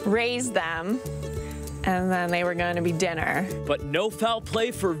 raise them, and then they were going to be dinner. But no foul play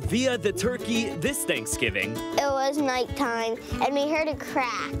for Via the turkey this Thanksgiving. It was nighttime, and we heard a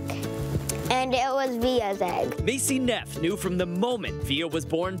crack, and it was Via's egg. Macy Neff knew from the moment Via was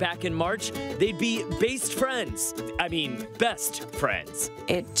born back in March, they'd be best friends.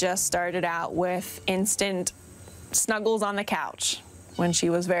 It just started out with instant snuggles on the couch when she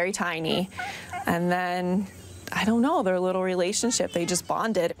was very tiny. And then, I don't know, their little relationship, they just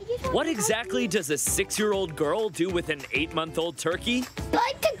bonded. What exactly does a 6-year-old girl do with an 8-month-old turkey? I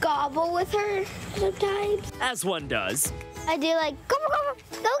like to gobble with her sometimes. As one does. I do like, go, go,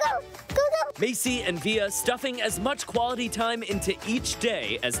 go, go, go, go. Macy and Via stuffing as much quality time into each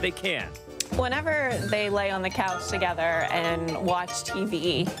day as they can. Whenever they lay on the couch together and watch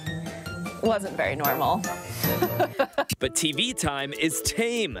TV, it wasn't very normal. But TV time is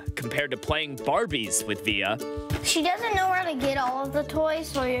tame compared to playing Barbies with Via. She doesn't know where to get all of the toys,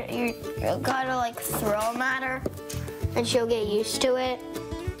 so you gotta like throw them at her, and she'll get used to it.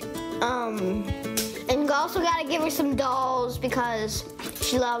 And you also gotta give her some dolls because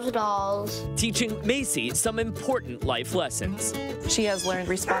she loves dolls. Teaching Macy some important life lessons. She has learned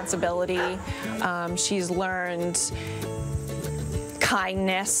responsibility. She's learned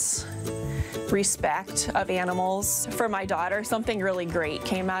kindness, respect of animals. For my daughter, something really great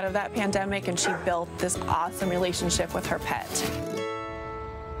came out of that pandemic, and she built this awesome relationship with her pet.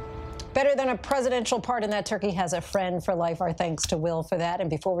 Better than a presidential pardon, that turkey has a friend for life. Our thanks to Will for that. And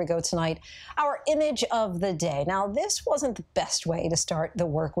before we go tonight, our image of the day. Now, this wasn't the best way to start the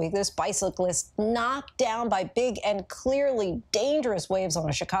work week. This bicyclist knocked down by big and clearly dangerous waves on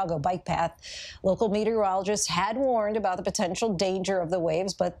a Chicago bike path. Local meteorologists had warned about the potential danger of the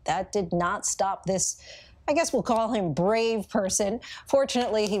waves, but that did not stop this, I guess we'll call him, brave person.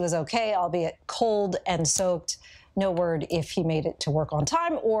 Fortunately, he was okay, albeit cold and soaked. No word if he made it to work on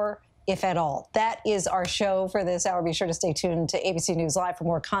time or if at all. That is our show for this hour. Be sure to stay tuned to ABC News Live for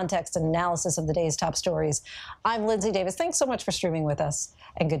more context and analysis of the day's top stories. I'm Lindsay Davis. Thanks so much for streaming with us,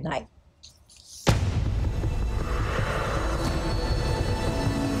 and good night.